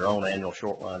host their own annual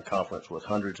short line conference with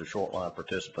hundreds of short line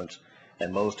participants,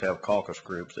 and most have caucus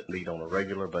groups that meet on a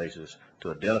regular basis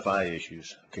to identify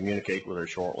issues, communicate with their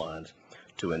short lines,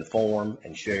 to inform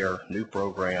and share new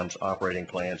programs, operating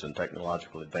plans, and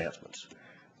technological advancements.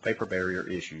 Paper barrier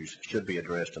issues should be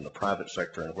addressed in the private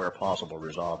sector and where possible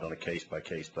resolved on a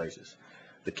case-by-case basis.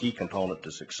 The key component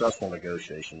to successful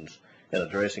negotiations in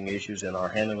addressing issues in our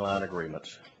handling line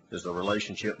agreements is the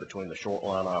relationship between the short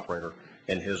line operator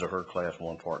and his or her Class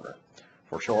 1 partner.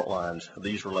 For short lines,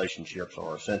 these relationships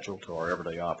are essential to our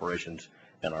everyday operations,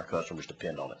 and our customers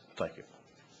depend on it. Thank you.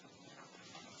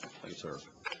 Thank you, sir.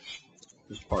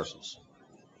 Mr. Parsons.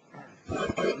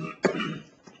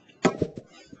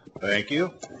 Thank you,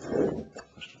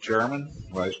 Mr. Chairman,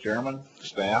 Vice Chairman,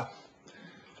 staff.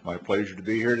 It's my pleasure to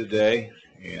be here today,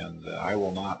 and I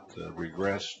will not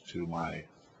regress to my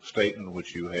statement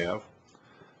which you have,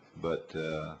 but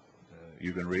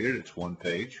you can read it. It's one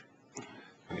page,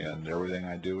 and everything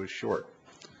I do is short.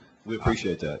 We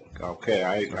appreciate that. Okay,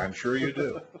 I'm sure you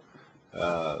do.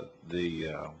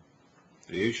 The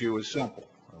issue is simple.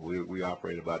 We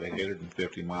operate about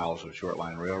 850 miles of short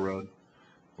line railroad.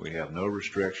 We have no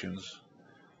restrictions,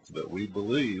 but we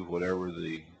believe whatever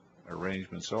the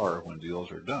arrangements are when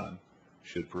deals are done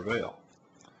should prevail.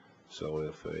 So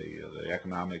if the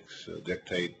economics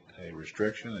dictate a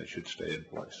restriction, it should stay in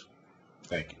place.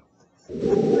 Thank you.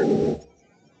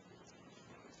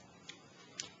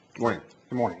 Good morning.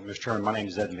 Good morning, Mr. Chairman. My name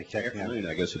is Ed McKechnie. Afternoon,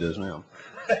 I guess it is now.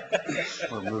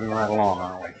 We're moving right along,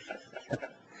 aren't we?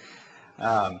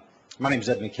 My name is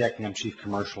Ed McKechnie. I'm Chief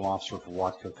Commercial Officer for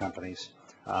Watco Companies.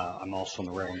 I'm also in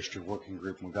the Rail Industry Working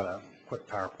Group, and we've got a quick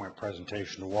PowerPoint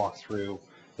presentation to walk through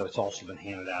that's also been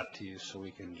handed out to you, so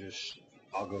we can just,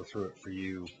 I'll go through it for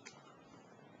you.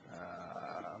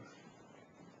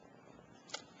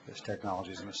 This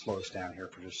technology is going to slow us down here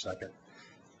for just a second.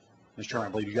 Mr. Chairman,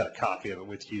 I believe you got a copy of it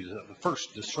with you. The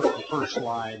first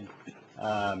slide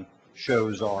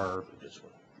shows our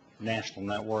national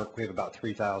network. We have about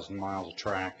 3,000 miles of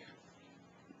track.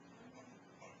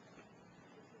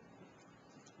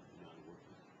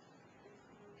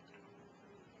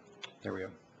 There we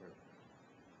go.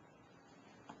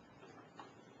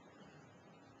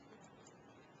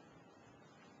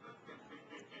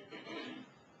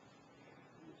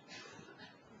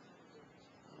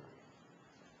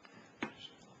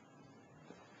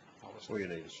 What do you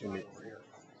need? You need over here.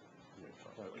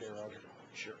 Okay, Roger.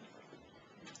 Sure.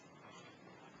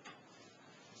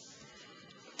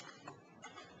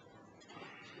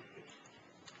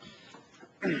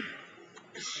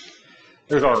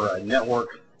 There's our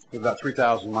network. We have about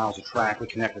 3,000 miles of track. We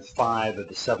connect with 5 of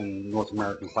the 7 North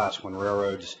American Class 1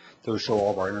 railroads. Those show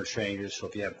all of our interchanges, so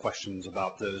if you have questions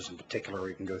about those in particular,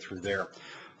 we can go through there.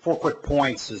 4 quick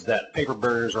points is that paper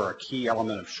barriers are a key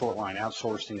element of short line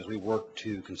outsourcing. As we work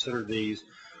to consider these,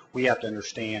 we have to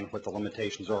understand what the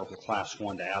limitations are for the Class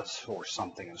 1 to outsource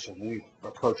something. And so when we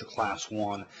approach a Class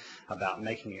 1 about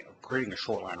creating a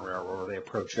short line railroad, or they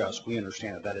approach us, we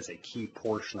understand that that is a key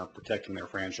portion of protecting their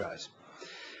franchise.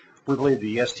 We believe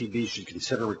the STB should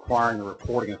consider requiring the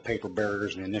reporting of paper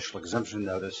barriers in the initial exemption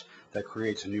notice that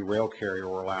creates a new rail carrier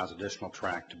or allows additional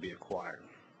track to be acquired.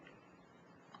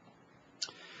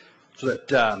 So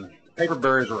that paper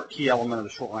barriers are a key element of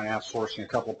the short line outsourcing. A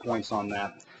couple of points on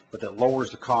that. but that lowers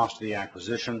the cost of the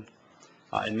acquisition.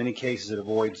 In many cases, it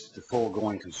avoids the full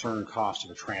going concern cost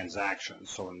of a transaction.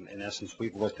 So in essence,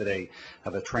 we've looked at a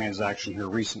transaction here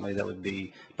recently that would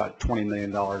be about $20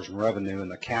 million in revenue,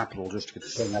 and the capital just to get the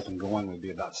thing up and going would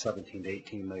be about $17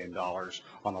 to $18 million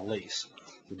on a lease.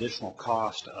 The additional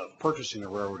cost of purchasing the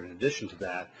railroad in addition to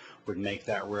that would make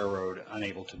that railroad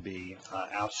unable to be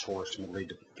outsourced and would lead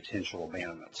to potential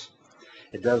abandonments.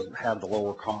 It does have the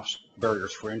lower cost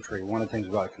barriers for entry. One of the things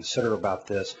we've got to consider about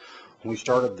this, when we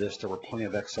started this, there were plenty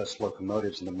of excess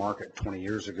locomotives in the market 20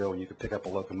 years ago, and you could pick up a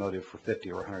locomotive for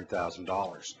 $50,000 or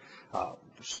 $100,000.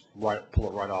 Pull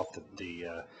it right off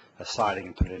the siding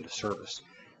and put it into service.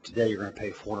 Today, you're going to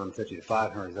pay $450,000 to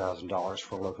 $500,000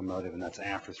 for a locomotive, and that's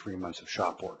after 3 months of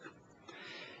shop work.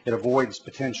 It avoids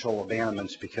potential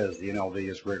abandonments because the NLV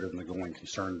is greater than the going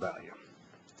concern value.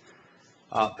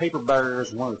 Paper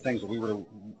barriers, one of the things that we really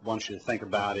want you to think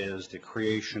about is the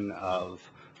creation of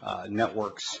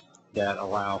networks that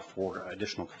allow for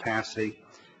additional capacity.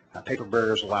 Paper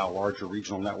barriers allow larger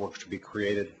regional networks to be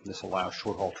created. This allows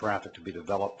short-haul traffic to be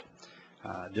developed.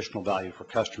 Additional value for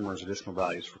customers, additional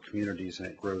values for communities, and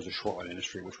it grows the short-line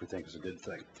industry, which we think is a good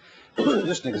thing.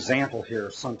 Just an example here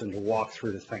of something to walk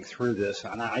through to think through this,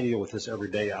 and I deal with this every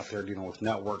day out there dealing with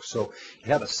networks. So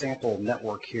you have a sample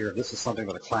network here. This is something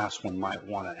that a Class 1 might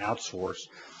want to outsource,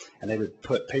 and they would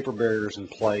put paper barriers in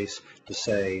place to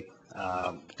say,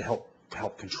 to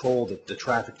help control the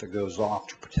traffic that goes off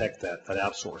to protect that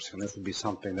outsourcing. And this would be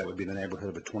something that would be in the neighborhood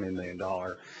of a $20 million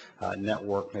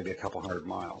network, maybe a couple hundred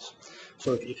miles.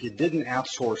 So if you didn't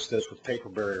outsource this with paper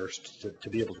barriers to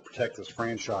be able to protect this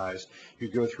franchise,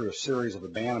 you'd go through a series of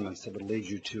abandonments that would lead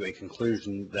you to a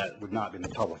conclusion that would not be in the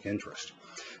public interest.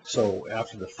 So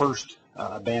after the first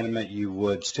abandonment, you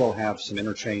would still have some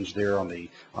interchange there on the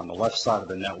left side of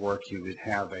the network. You would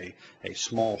have a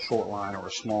small short line or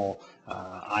a small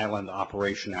island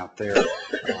operation out there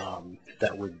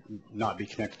that would not be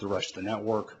connected to the rest of the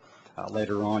network.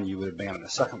 Later on, you would abandon the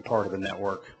second part of the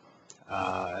network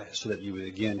so that you would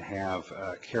again have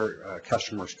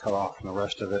customers cut off from the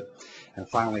rest of it, and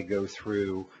finally go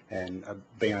through and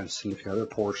abandon significant other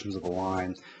portions of the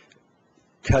line,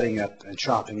 cutting up and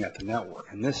chopping up the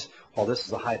network. And this, while this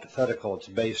is a hypothetical, it's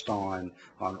based on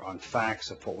facts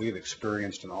of what we've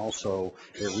experienced and also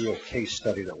a real case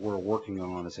study that we're working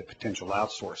on as a potential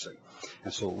outsourcing.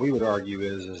 And so what we would argue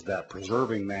is that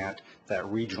preserving that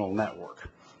regional network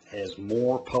has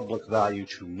more public value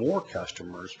to more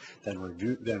customers than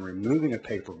removing a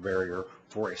paper barrier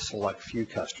for a select few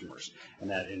customers, and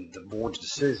that in the board's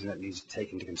decision it needs to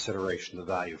take into consideration the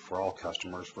value for all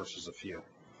customers versus a few.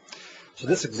 So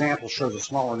this example shows a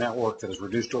smaller network that is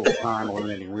reduced over time,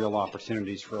 eliminating real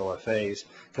opportunities for OFAs,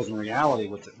 because in reality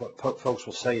what folks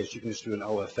will say is you can just do an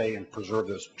OFA and preserve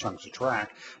those chunks of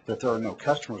track, but if there are no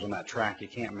customers on that track, you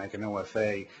can't make an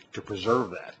OFA to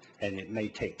preserve that. And it may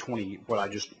take what I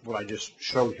just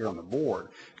showed here on the board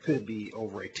could be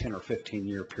over a 10 or 15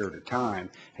 year period of time,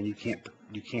 and you can't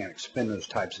expend those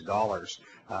types of dollars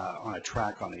on a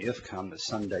track on the IFCOM that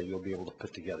someday you'll be able to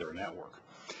put together a network.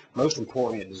 Most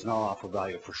importantly, it does not offer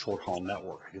value for short-haul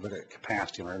network. If you look at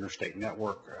capacity in our interstate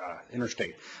network,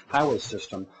 interstate highway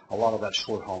system, a lot of that is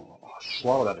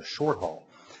short-haul,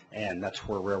 and that's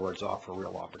where railroads offer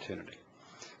real opportunity.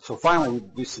 So finally,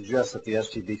 we suggest that the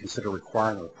STB consider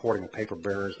requiring the reporting of paper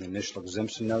barriers in the initial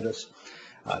exemption notice.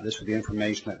 This would be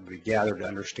information that would be gathered to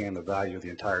understand the value of the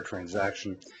entire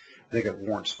transaction. I think it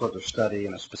warrants further study,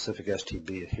 and a specific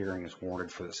STB hearing is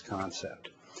warranted for this concept.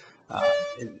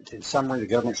 In summary, the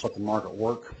government should let the market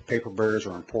work. Paper barriers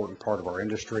are an important part of our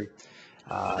industry.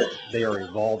 They are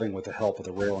evolving with the help of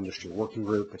the Rail Industry Working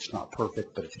Group. It's not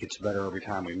perfect, but it gets better every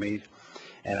time we meet.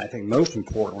 And I think most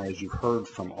importantly, as you've heard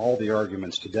from all the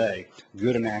arguments today,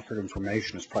 good and accurate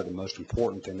information is probably the most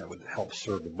important thing that would help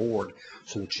serve the board,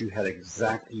 so that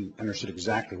you understood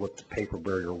exactly what the paper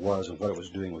barrier was and what it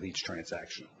was doing with each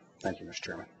transaction. Thank you, Mr.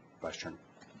 Chairman, Vice Chairman.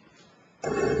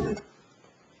 Mr.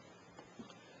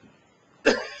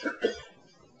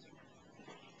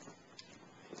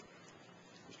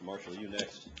 Marshall, you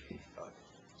next.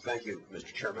 Thank you,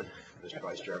 Mr. Chairman, Mr.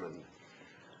 Vice Chairman.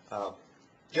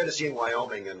 Genesee and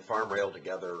Wyoming and Farm Rail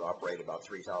together operate about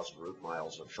 3,000 route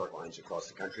miles of short lines across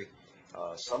the country.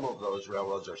 Some of those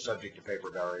railroads are subject to paper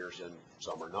barriers and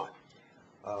some are not.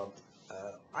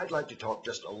 I'd like to talk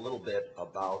just a little bit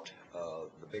about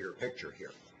the bigger picture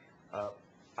here.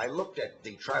 I looked at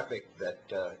the traffic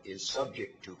that is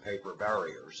subject to paper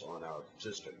barriers on our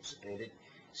systems, and it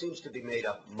seems to be made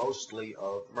up mostly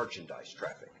of merchandise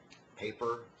traffic: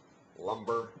 paper,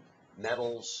 lumber,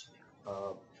 metals,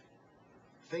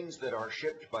 things that are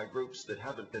shipped by groups that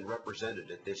haven't been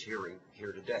represented at this hearing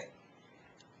here today.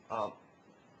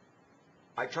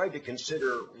 I tried to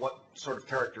consider what sort of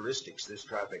characteristics this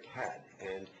traffic had,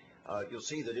 and you'll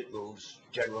see that it moves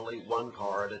generally one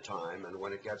car at a time, and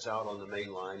when it gets out on the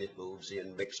main line, it moves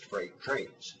in mixed freight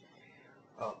trains.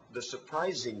 The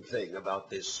surprising thing about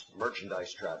this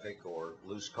merchandise traffic or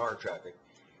loose car traffic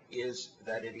is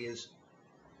that it is,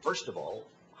 first of all,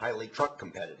 highly truck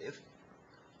competitive,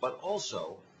 but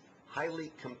also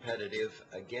highly competitive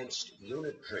against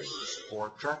unit trains for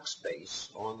track space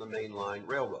on the mainline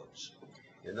railroads.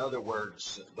 In other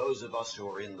words, those of us who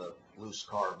are in the loose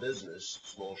car business,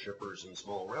 small shippers and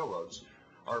small railroads,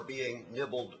 are being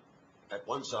nibbled at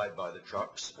one side by the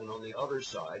trucks and on the other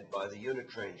side by the unit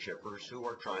train shippers who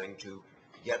are trying to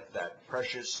get that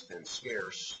precious and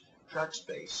scarce track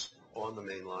space on the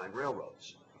mainline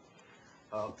railroads.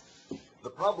 The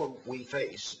problem we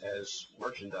face as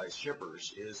merchandise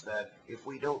shippers is that if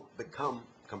we don't become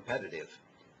competitive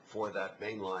for that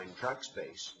mainline track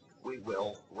space, we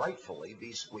will rightfully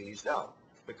be squeezed out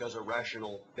because a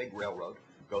rational big railroad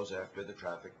goes after the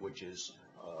traffic which is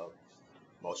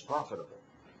most profitable.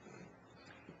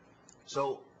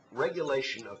 So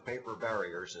regulation of paper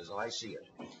barriers, as I see it,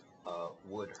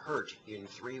 would hurt in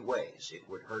three ways. It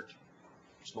would hurt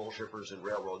small shippers and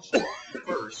railroads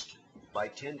first by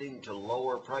tending to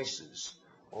lower prices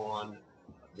on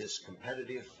this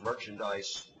competitive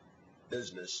merchandise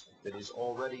business that is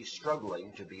already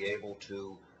struggling to be able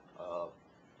to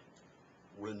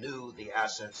renew the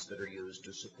assets that are used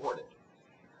to support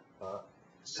it.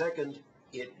 Second,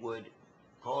 it would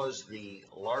cause the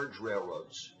large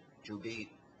railroads to be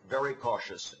very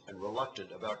cautious and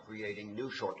reluctant about creating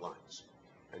new short lines.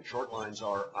 And short lines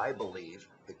are, I believe,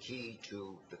 the key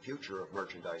to the future of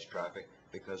merchandise traffic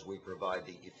because we provide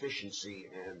the efficiency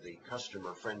and the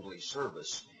customer-friendly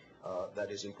service that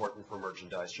is important for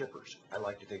merchandise shippers. I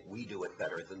like to think we do it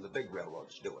better than the big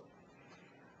railroads do it.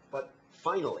 But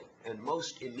finally, and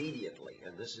most immediately,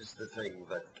 and this is the thing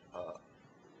that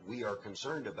we are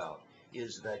concerned about,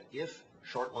 is that if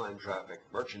short line traffic,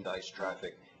 merchandise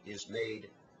traffic, is made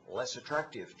less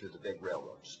attractive to the big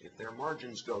railroads, if their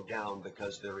margins go down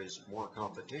because there is more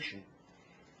competition,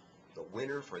 the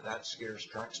winner for that scarce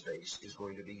track space is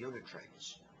going to be unit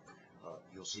trains.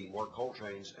 You'll see more coal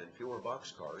trains and fewer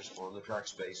boxcars on the track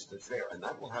space that's there, and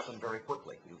that will happen very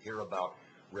quickly. You hear about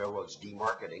railroads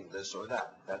demarketing this or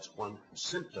that. That's one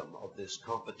symptom of this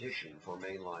competition for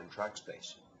mainline track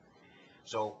space.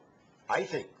 So I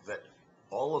think that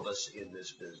all of us in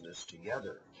this business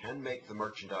together can make the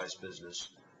merchandise business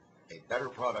a better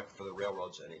product for the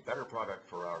railroads and a better product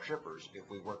for our shippers if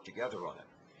we work together on it.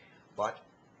 But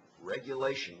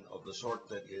regulation of the sort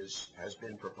that has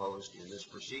been proposed in this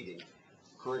proceeding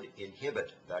could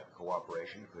inhibit that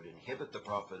cooperation, could inhibit the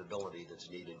profitability that's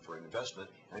needed for investment,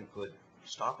 and could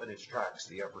stop in its tracks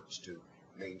the efforts to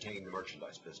maintain the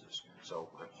merchandise business. So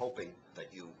I'm hoping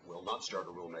that you will not start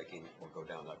a rulemaking or go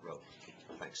down that road.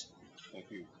 Thanks. Thank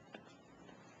you.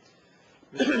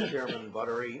 Mr. Chairman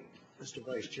Buttery, Mr.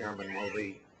 Vice Chairman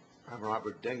Mulvey, I'm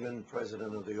Robert Dingman,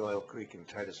 President of the Oil Creek and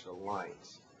Titusville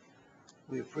Lines.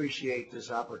 We appreciate this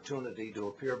opportunity to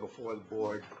appear before the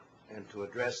board and to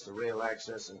address the rail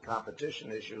access and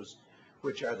competition issues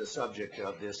which are the subject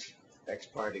of this Ex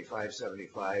Parte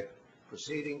 575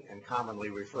 proceeding and commonly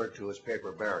referred to as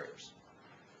paper barriers.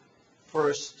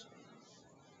 First,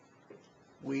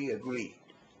 we agree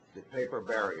that paper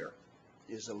barrier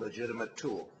is a legitimate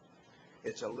tool.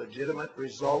 It's a legitimate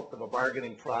result of a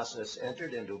bargaining process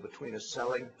entered into between a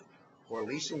selling or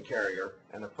leasing carrier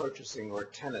and a purchasing or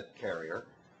tenant carrier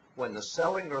when the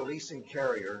selling or leasing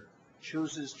carrier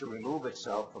chooses to remove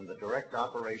itself from the direct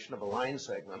operation of a line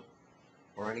segment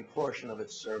or any portion of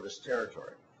its service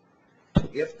territory.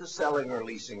 If the selling or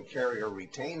leasing carrier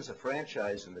retains a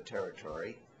franchise in the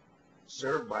territory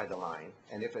served by the line,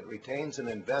 and if it retains an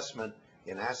investment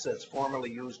in assets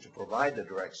formerly used to provide the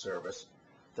direct service,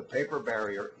 the paper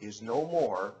barrier is no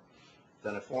more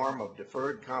than a form of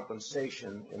deferred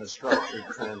compensation in a structured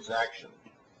transaction.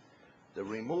 The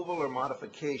removal or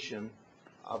modification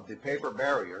of the paper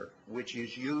barrier, which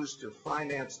is used to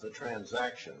finance the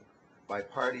transaction by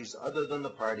parties other than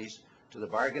the parties to the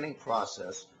bargaining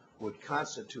process, would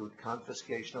constitute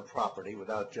confiscation of property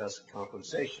without just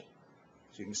compensation.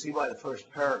 So you can see by the first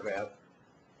paragraph,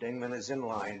 Dingman is in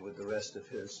line with the rest of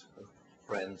his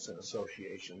friends and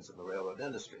associations in the railroad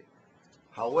industry.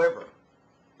 However,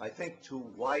 I think to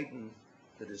widen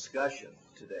the discussion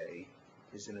today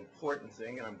is an important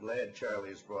thing, and I'm glad Charlie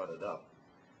has brought it up,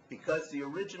 because the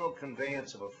original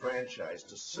conveyance of a franchise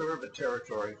to serve a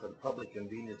territory for the public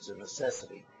convenience and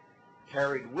necessity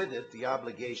carried with it the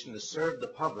obligation to serve the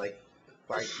public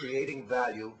by creating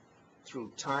value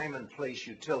through time and place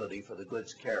utility for the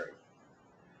goods carried.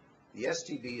 The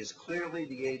STB is clearly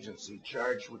the agency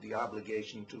charged with the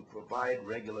obligation to provide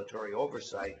regulatory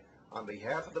oversight on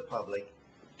behalf of the public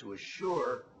to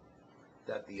assure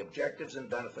that the objectives and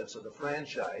benefits of the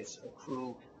franchise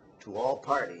accrue to all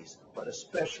parties, but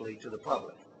especially to the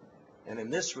public. And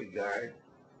in this regard,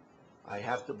 I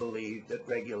have to believe that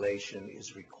regulation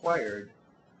is required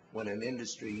when an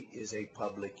industry is a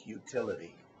public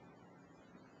utility.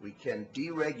 We can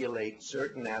deregulate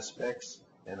certain aspects,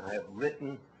 and I have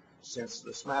written since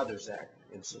the Smathers Act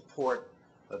in support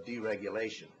of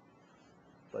deregulation.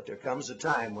 But there comes a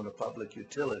time when a public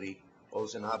utility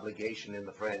owes an obligation in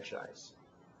the franchise.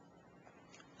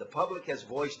 The public has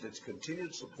voiced its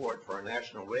continued support for a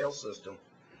national rail system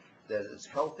that is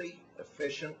healthy,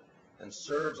 efficient, and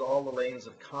serves all the lanes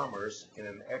of commerce in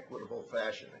an equitable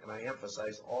fashion, and I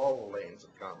emphasize all the lanes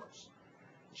of commerce.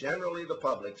 Generally, the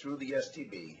public, through the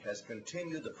STB, has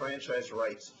continued the franchise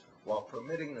rights while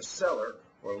permitting the seller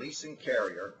or leasing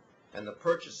carrier and the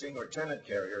purchasing or tenant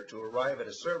carrier to arrive at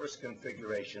a service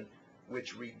configuration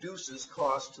which reduces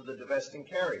costs to the divesting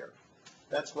carrier.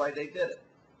 That's why they did it.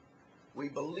 We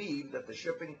believe that the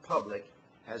shipping public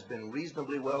has been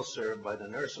reasonably well served by the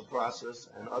NERSA process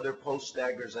and other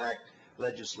post-Staggers Act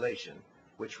legislation,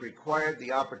 which required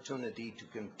the opportunity to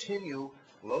continue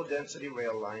low-density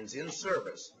rail lines in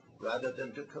service rather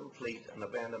than to complete an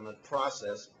abandonment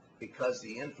process because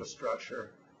the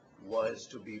infrastructure was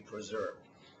to be preserved.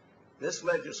 This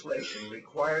legislation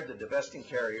required the divesting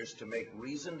carriers to make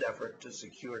reasoned effort to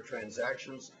secure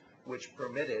transactions which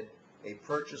permitted a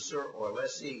purchaser or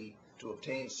lessee to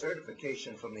obtain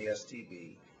certification from the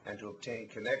STB and to obtain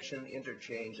connection,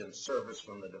 interchange, and service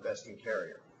from the divesting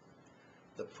carrier.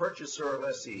 The purchaser or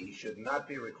lessee should not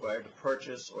be required to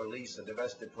purchase or lease a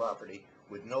divested property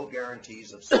with no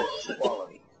guarantees of service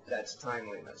quality, that's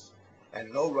timeliness,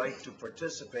 and no right to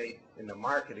participate in the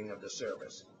marketing of the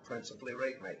service, principally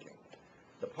rate making.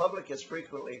 The public has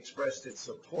frequently expressed its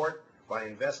support by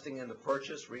investing in the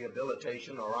purchase,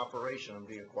 rehabilitation, or operation of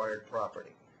the acquired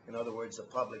property. In other words, the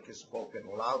public has spoken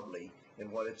loudly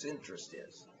in what its interest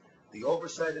is. The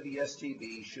oversight of the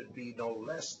STB should be no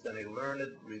less than a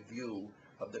learned review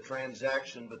of the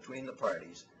transaction between the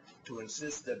parties to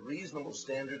insist that reasonable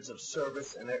standards of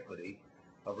service and equity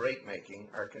of rate making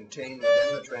are contained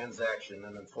within the transaction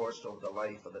and enforced over the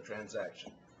life of the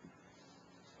transaction.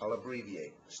 I'll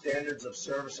abbreviate. Standards of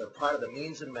service are part of the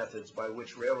means and methods by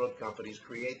which railroad companies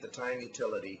create the time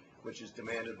utility which is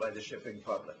demanded by the shipping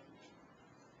public.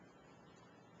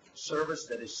 Service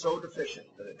that is so deficient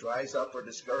that it dries up or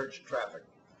discourages traffic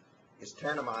is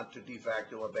tantamount to de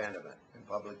facto abandonment, and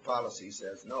public policy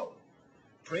says no.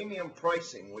 Premium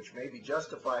pricing, which may be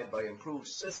justified by improved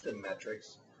system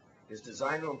metrics, is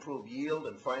designed to improve yield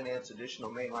and finance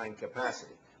additional mainline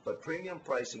capacity, but premium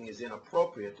pricing is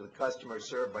inappropriate to the customers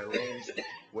served by lanes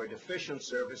where deficient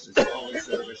service is the only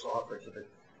service offered to the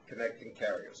connecting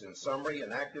carriers. In summary,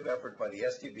 an active effort by the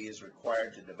STB is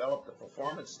required to develop the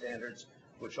performance standards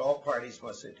which all parties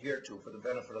must adhere to for the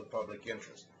benefit of the public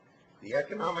interest. The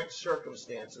economic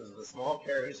circumstances of the small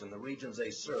carriers in the regions they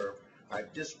serve are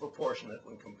disproportionate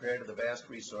when compared to the vast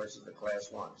resources of the Class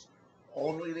 1s.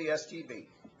 Only the STB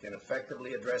can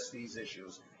effectively address these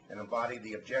issues and embody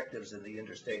the objectives of the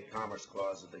Interstate Commerce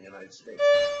Clause of the United States.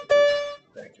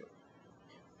 Thank you.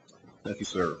 Thank you,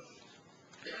 sir.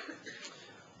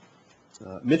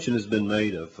 Mention has been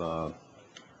made of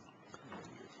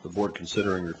the board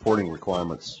considering reporting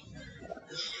requirements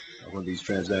when these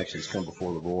transactions come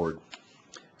before the board.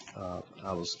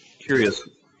 I was curious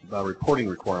about reporting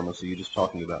requirements. Are you just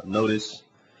talking about notice?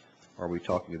 Or are we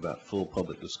talking about full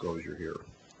public disclosure here?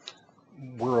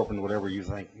 We're open to whatever you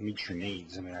think meets your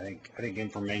needs. I mean, I think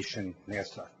information,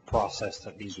 that's a process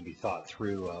that needs to be thought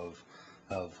through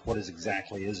of what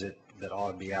exactly is it that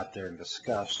ought to be out there and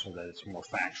discussed so that it's more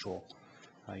factual.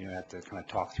 You have to kind of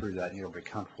talk through that and you'll be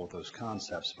comfortable with those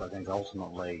concepts. But I think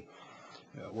ultimately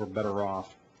we're better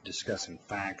off discussing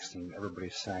facts and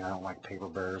everybody's saying, I don't like paper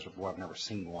bearers, or well, I've never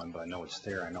seen one, but I know it's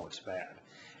there, I know it's bad.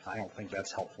 I don't think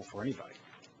that's helpful for anybody.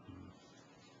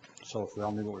 So if we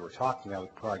all knew what we were talking about, we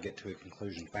could probably get to a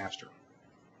conclusion faster.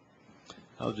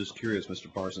 I was just curious,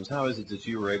 Mr. Parsons, how is it that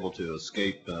you were able to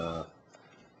escape the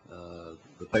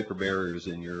paper barriers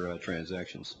in your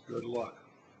transactions? Good luck.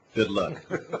 Good luck.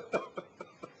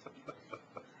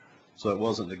 So it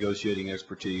wasn't negotiating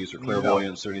expertise or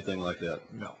clairvoyance or anything like that?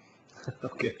 No.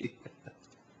 Okay.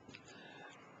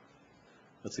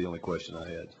 That's the only question I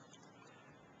had.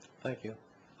 Thank you.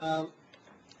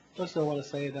 Let First, I want to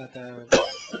say that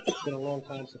I've been a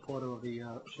long-time supporter of the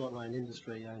short line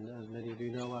industry, and as many of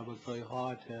you know, I worked very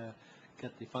hard to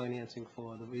get the financing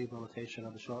for the rehabilitation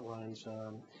of the short lines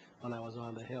when I was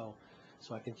on the Hill.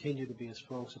 So I continue to be a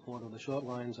strong supporter of the short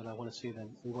lines, and we want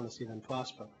to see them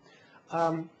prosper.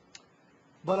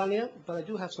 But I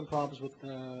do have some problems with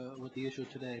the issue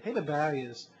today. Paper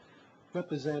barriers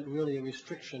represent really a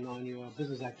restriction on your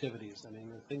business activities. I mean,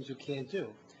 the things you can't do.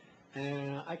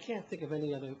 And I can't think of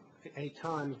any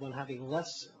times when having less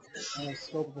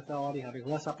scope of authority, having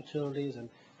less opportunities, and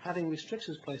having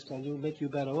restrictions placed on you make you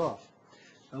better off.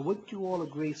 Wouldn't you all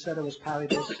agree, ceteris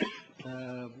paribus,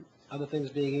 other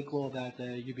things being equal, that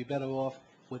you'd be better off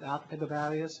without the paper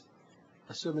barriers,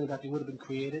 assuming that they would have been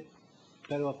created,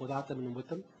 better off without them than with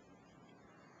them?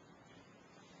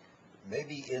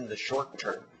 Maybe in the short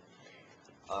term.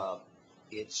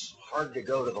 It's hard to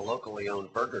go to the locally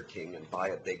owned Burger King and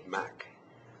buy a Big Mac.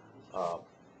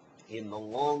 In the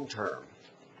long term,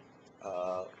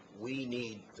 we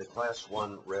need the Class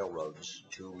 1 railroads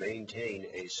to maintain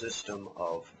a system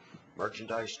of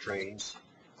merchandise trains,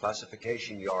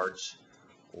 classification yards,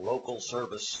 local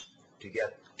service to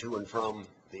get to and from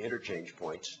the interchange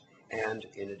points, and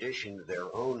in addition,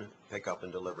 their own pickup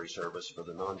and delivery service for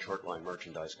the non-short line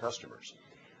merchandise customers.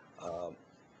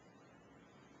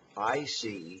 I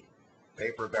see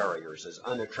paper barriers, as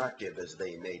unattractive as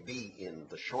they may be in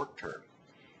the short term,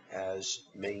 as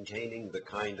maintaining the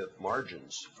kind of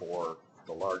margins for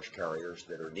the large carriers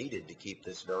that are needed to keep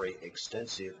this very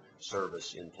extensive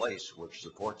service in place, which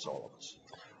supports all of us.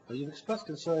 Well, you've expressed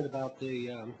concern about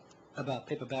about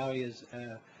paper barriers.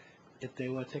 If they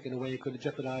were taken away, it could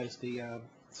jeopardize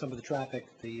some of the traffic,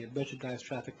 the merchandise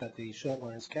traffic that the short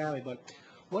lines carry. But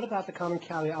what about the common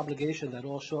carrier obligation that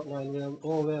all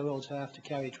all railroads have to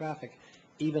carry traffic,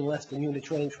 even less than unit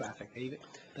train traffic?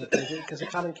 Because the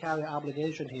common carrier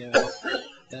obligation here,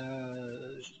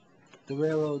 the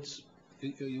railroads,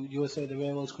 you would say the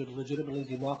railroads could legitimately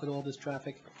demarket all this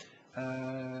traffic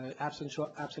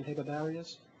absent paper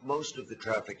barriers? Most of the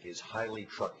traffic is highly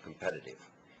truck competitive,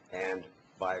 and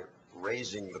by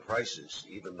raising the prices,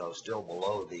 even though still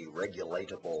below the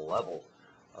regulatable level,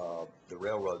 the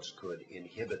railroads could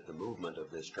inhibit the movement of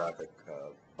this traffic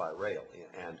by rail,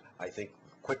 and I think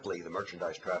quickly the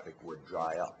merchandise traffic would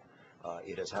dry up.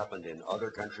 It has happened in other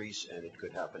countries, and it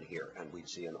could happen here, and we'd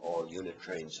see an all-unit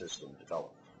train system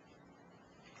develop.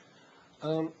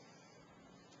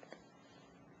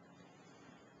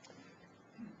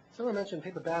 Someone mentioned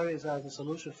paper barriers as a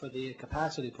solution for the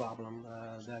capacity problem,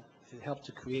 that it helped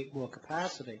to create more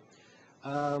capacity.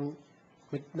 Mr.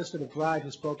 McBride,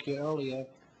 who spoke here earlier,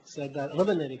 said that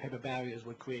eliminating paper barriers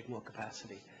would create more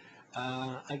capacity.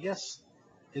 I guess,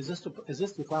 is this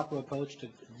the proper approach to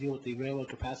deal with the railroad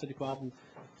capacity problem,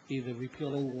 either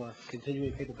repealing or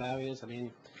continuing paper barriers? I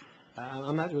mean,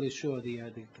 I'm not really sure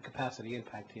the capacity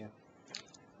impact here.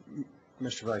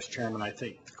 Mr. Vice Chairman, I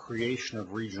think the creation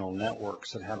of regional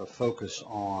networks that have a focus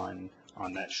on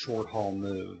that short haul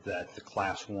move that the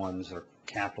Class 1s are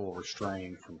capital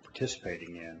restrained from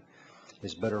participating in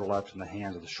is better left in the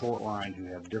hands of the short line, who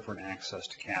have different access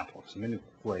to capital. Because in many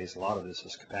ways, a lot of this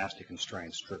is capacity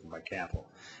constraints driven by capital.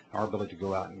 Our ability to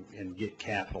go out and get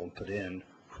capital and put in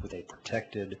with a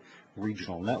protected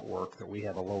regional network that we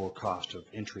have a lower cost of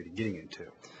entry to getting into.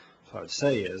 So I would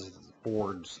say is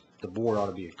the board ought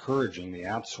to be encouraging the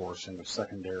outsourcing of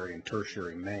secondary and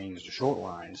tertiary mains to short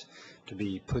lines to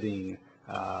be putting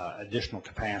additional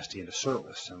capacity into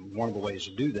service. And one of the ways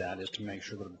to do that is to make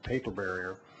sure that the paper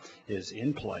barrier is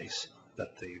in place,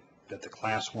 that the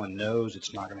Class 1 knows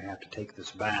it's not going to have to take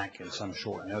this back in some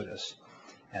short notice,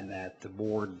 and that the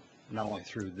board, not only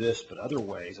through this but other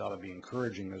ways, ought to be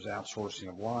encouraging those outsourcing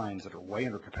of lines that are way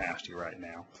under capacity right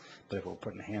now, but if we're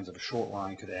put in the hands of a short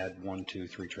line, could add 1, 2,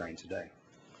 3 trains a day.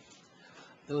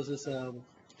 There was this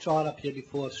chart up here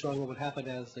before showing what would happen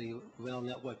as the rail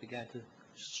network began to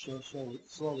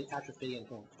slowly atrophy and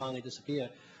finally disappear,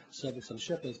 serving some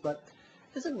shippers. But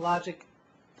isn't logic,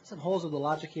 some holes in the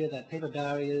logic here, that paper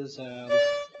barriers,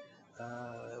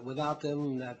 without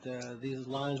them, that these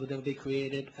lines would never be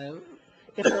created?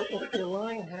 If the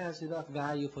line has enough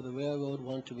value for the railroad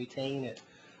one to retain it,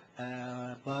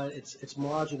 but it's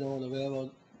marginal and the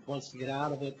railroad wants to get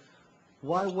out of it,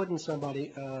 why wouldn't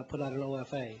somebody put out an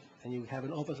OFA? And you have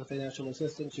an Office of Financial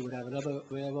Assistance, you would have another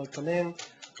railroad come in,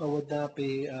 or would that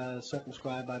be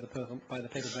circumscribed by the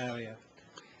paper barrier?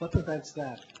 What prevents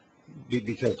that?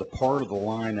 Because the part of the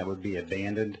line that would be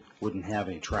abandoned wouldn't have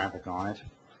any traffic on it,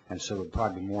 and so it would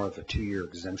probably be more of a 2-year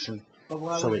exemption.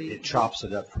 So it chops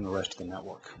it up from the rest of the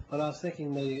network. But I was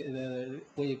thinking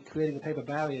when you're creating a paper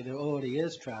barrier, there already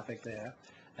is traffic there,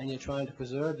 and you're trying to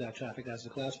preserve that traffic as a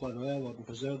Class 1 railroad and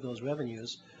preserve those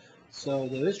revenues. So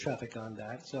there is traffic on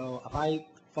that. So if I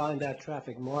find that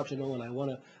traffic marginal and I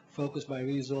want to focus my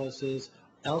resources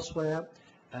elsewhere,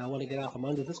 and I want to get out from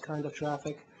under this kind of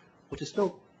traffic, which is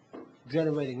still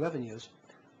generating revenues,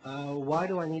 why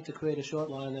do I need to create a short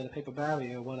line and a paper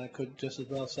barrier when I could just as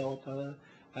well sell it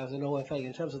as an OFA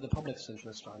in terms of the public's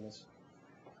interest on this?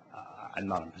 I'm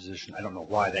not in a position, I don't know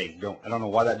why they don't, I don't know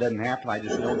why that doesn't happen, I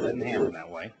just know it doesn't happen that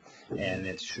way.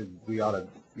 And we ought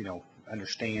to,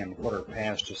 understand what are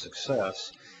paths to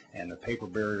success, and the paper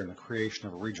barrier and the creation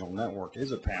of a regional network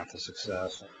is a path to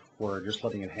success, where just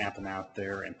letting it happen out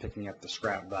there and picking up the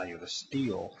scrap value of the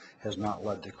steel has not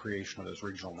led to creation of those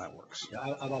regional networks. Yeah,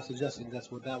 I was suggesting that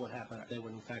would happen. They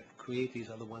would in fact create these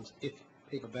other ones if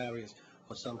paper barriers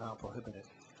were somehow prohibited.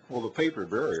 Well, the paper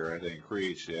barrier, I think,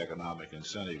 creates the economic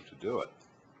incentive to do it.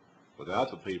 Without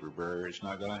the paper barrier, it's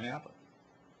not going to happen.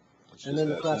 And then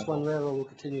the Class 1 railroad will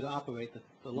continue to operate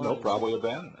the line. They'll probably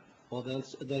abandon it. Well, then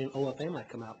an OFA might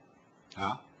come out.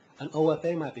 Huh? An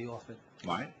OFA might be offered.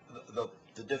 Might.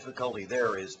 The difficulty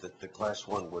there is that the Class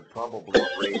 1 would probably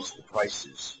raise the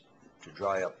prices to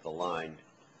dry up the line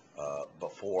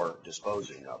before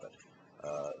disposing of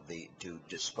it. To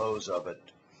dispose of it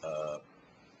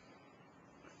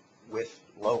with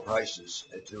low prices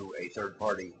to a third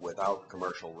party without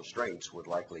commercial restraints would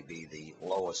likely be the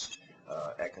lowest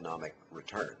economic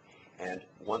return. And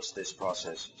once this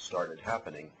process started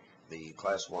happening, the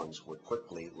Class 1s would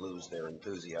quickly lose their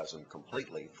enthusiasm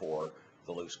completely for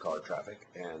the loose car traffic,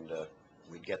 and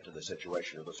we'd get to the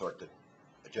situation of the sort that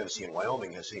Genesee and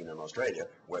Wyoming has seen in Australia,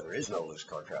 where there is no loose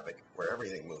car traffic, where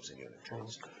everything moves in unit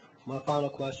trains. My final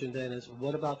question then is,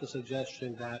 what about the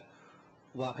suggestion that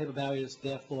while paper barriers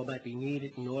therefore might be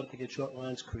needed in order to get short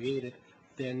lines created,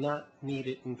 they're not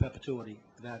needed in perpetuity,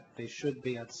 that they should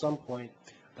be at some point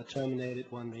terminated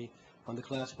when the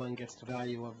Class 1 gets the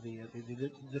value of the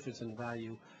difference in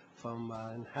value from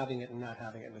having it and not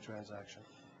having it in the transaction?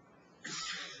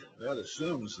 That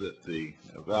assumes that the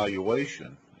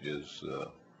evaluation is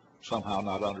somehow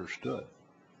not understood.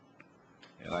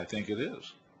 And I think it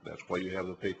is. That's why you have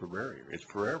the paper barrier. It's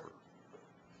forever.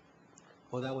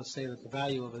 Well, that would say that the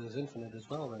value of it is infinite as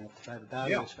well, then, if the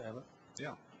value is forever.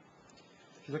 Yeah.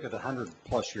 If you look at the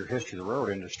 100-plus year history of the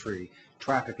railroad industry,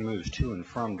 traffic moves to and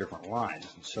from different lines.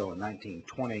 And so in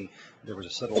 1920, there was a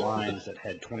set of lines that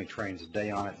had 20 trains a day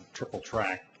on it, triple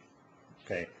track.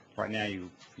 Okay, right now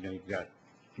you've got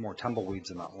more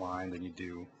tumbleweeds in that line than you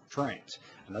do trains.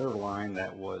 Another line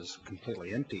that was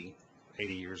completely empty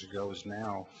 80 years ago is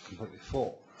now completely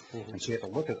full. And so you have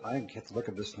to look at, I think you have to look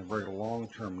at this in the very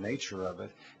long-term nature of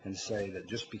it and say that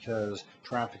just because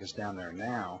traffic is down there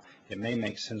now, it may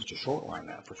make sense to shortline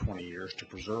that for 20 years to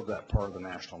preserve that part of the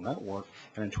national network.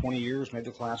 And in 20 years, maybe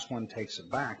the Class 1 takes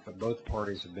it back, but both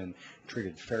parties have been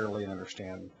treated fairly and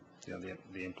understand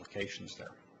the implications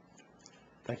there.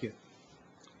 Thank you.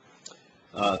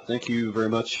 Thank you very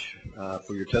much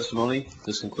for your testimony.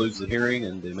 This concludes the hearing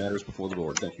and the matters before the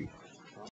board. Thank you.